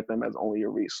looking at them as only a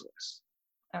resource.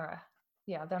 All right.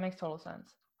 Yeah, that makes total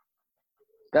sense.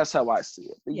 That's how I see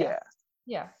it. But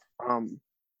Yeah.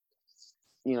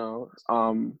 You know,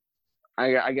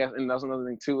 I guess, and that's another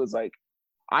thing too, is like,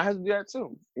 I have to do that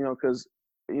too, you know, because,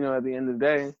 you know, at the end of the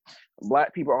day,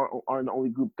 Black people aren't the only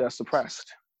group that's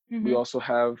suppressed. We also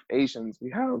have Asians,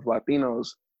 we have Latinos,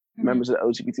 members of the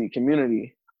LGBT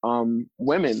community,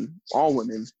 women, all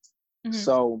women.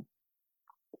 So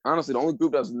honestly, the only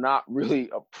group that's not really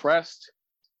oppressed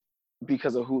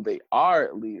because of who they are,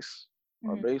 at least,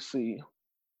 are basically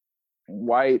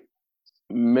white,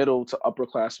 middle to upper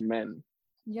class men.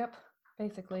 Yep,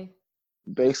 basically.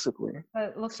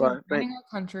 But look who's running our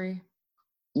country.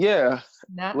 Yeah,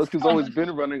 look who's always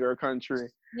been running our country.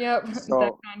 Yep, so,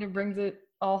 that kind of brings it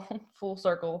all full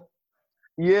circle.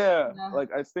 Yeah, like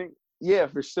I think, yeah,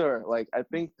 for sure. Like I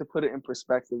think to put it in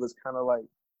perspective is kind of like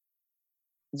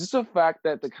just the fact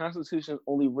that the Constitution is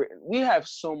only written. We have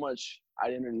so much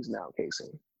identities now,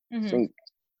 Casey.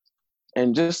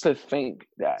 And just to think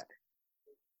that,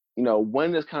 you know,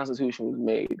 when this Constitution was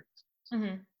made,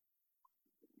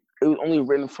 it was only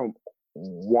written from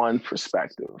one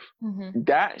perspective.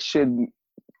 That should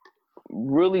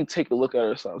really take a look at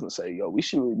ourselves and say, yo, we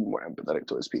should really be more empathetic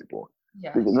towards people.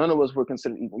 Yeah. Because none of us were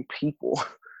considered even people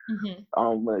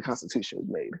when the Constitution was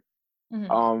made.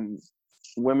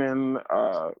 Women,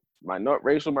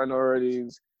 racial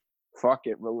minorities, fuck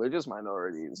it, religious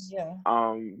minorities. Yeah.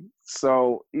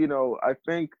 So, you know, I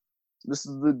think this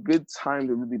is a good time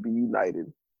to really be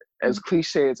united, as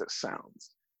cliche as it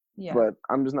sounds. Yeah. But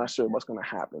I'm just not sure what's going to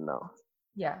happen now.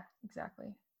 Yeah,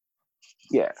 exactly.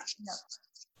 Yeah.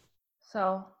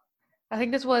 So I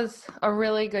think this was a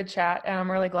really good chat, and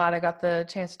I'm really glad I got the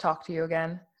chance to talk to you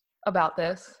again about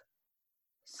this.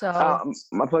 So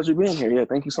my pleasure being here. Yeah,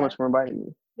 thank you so much for inviting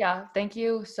me. Yeah, thank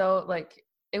you. So like,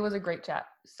 it was a great chat.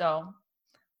 So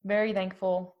very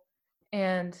thankful.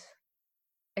 And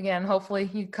again, hopefully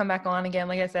you come back on again,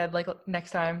 like I said, like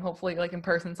next time, hopefully like in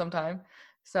person sometime.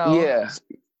 So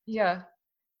yeah.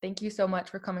 Thank you so much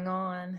for coming on.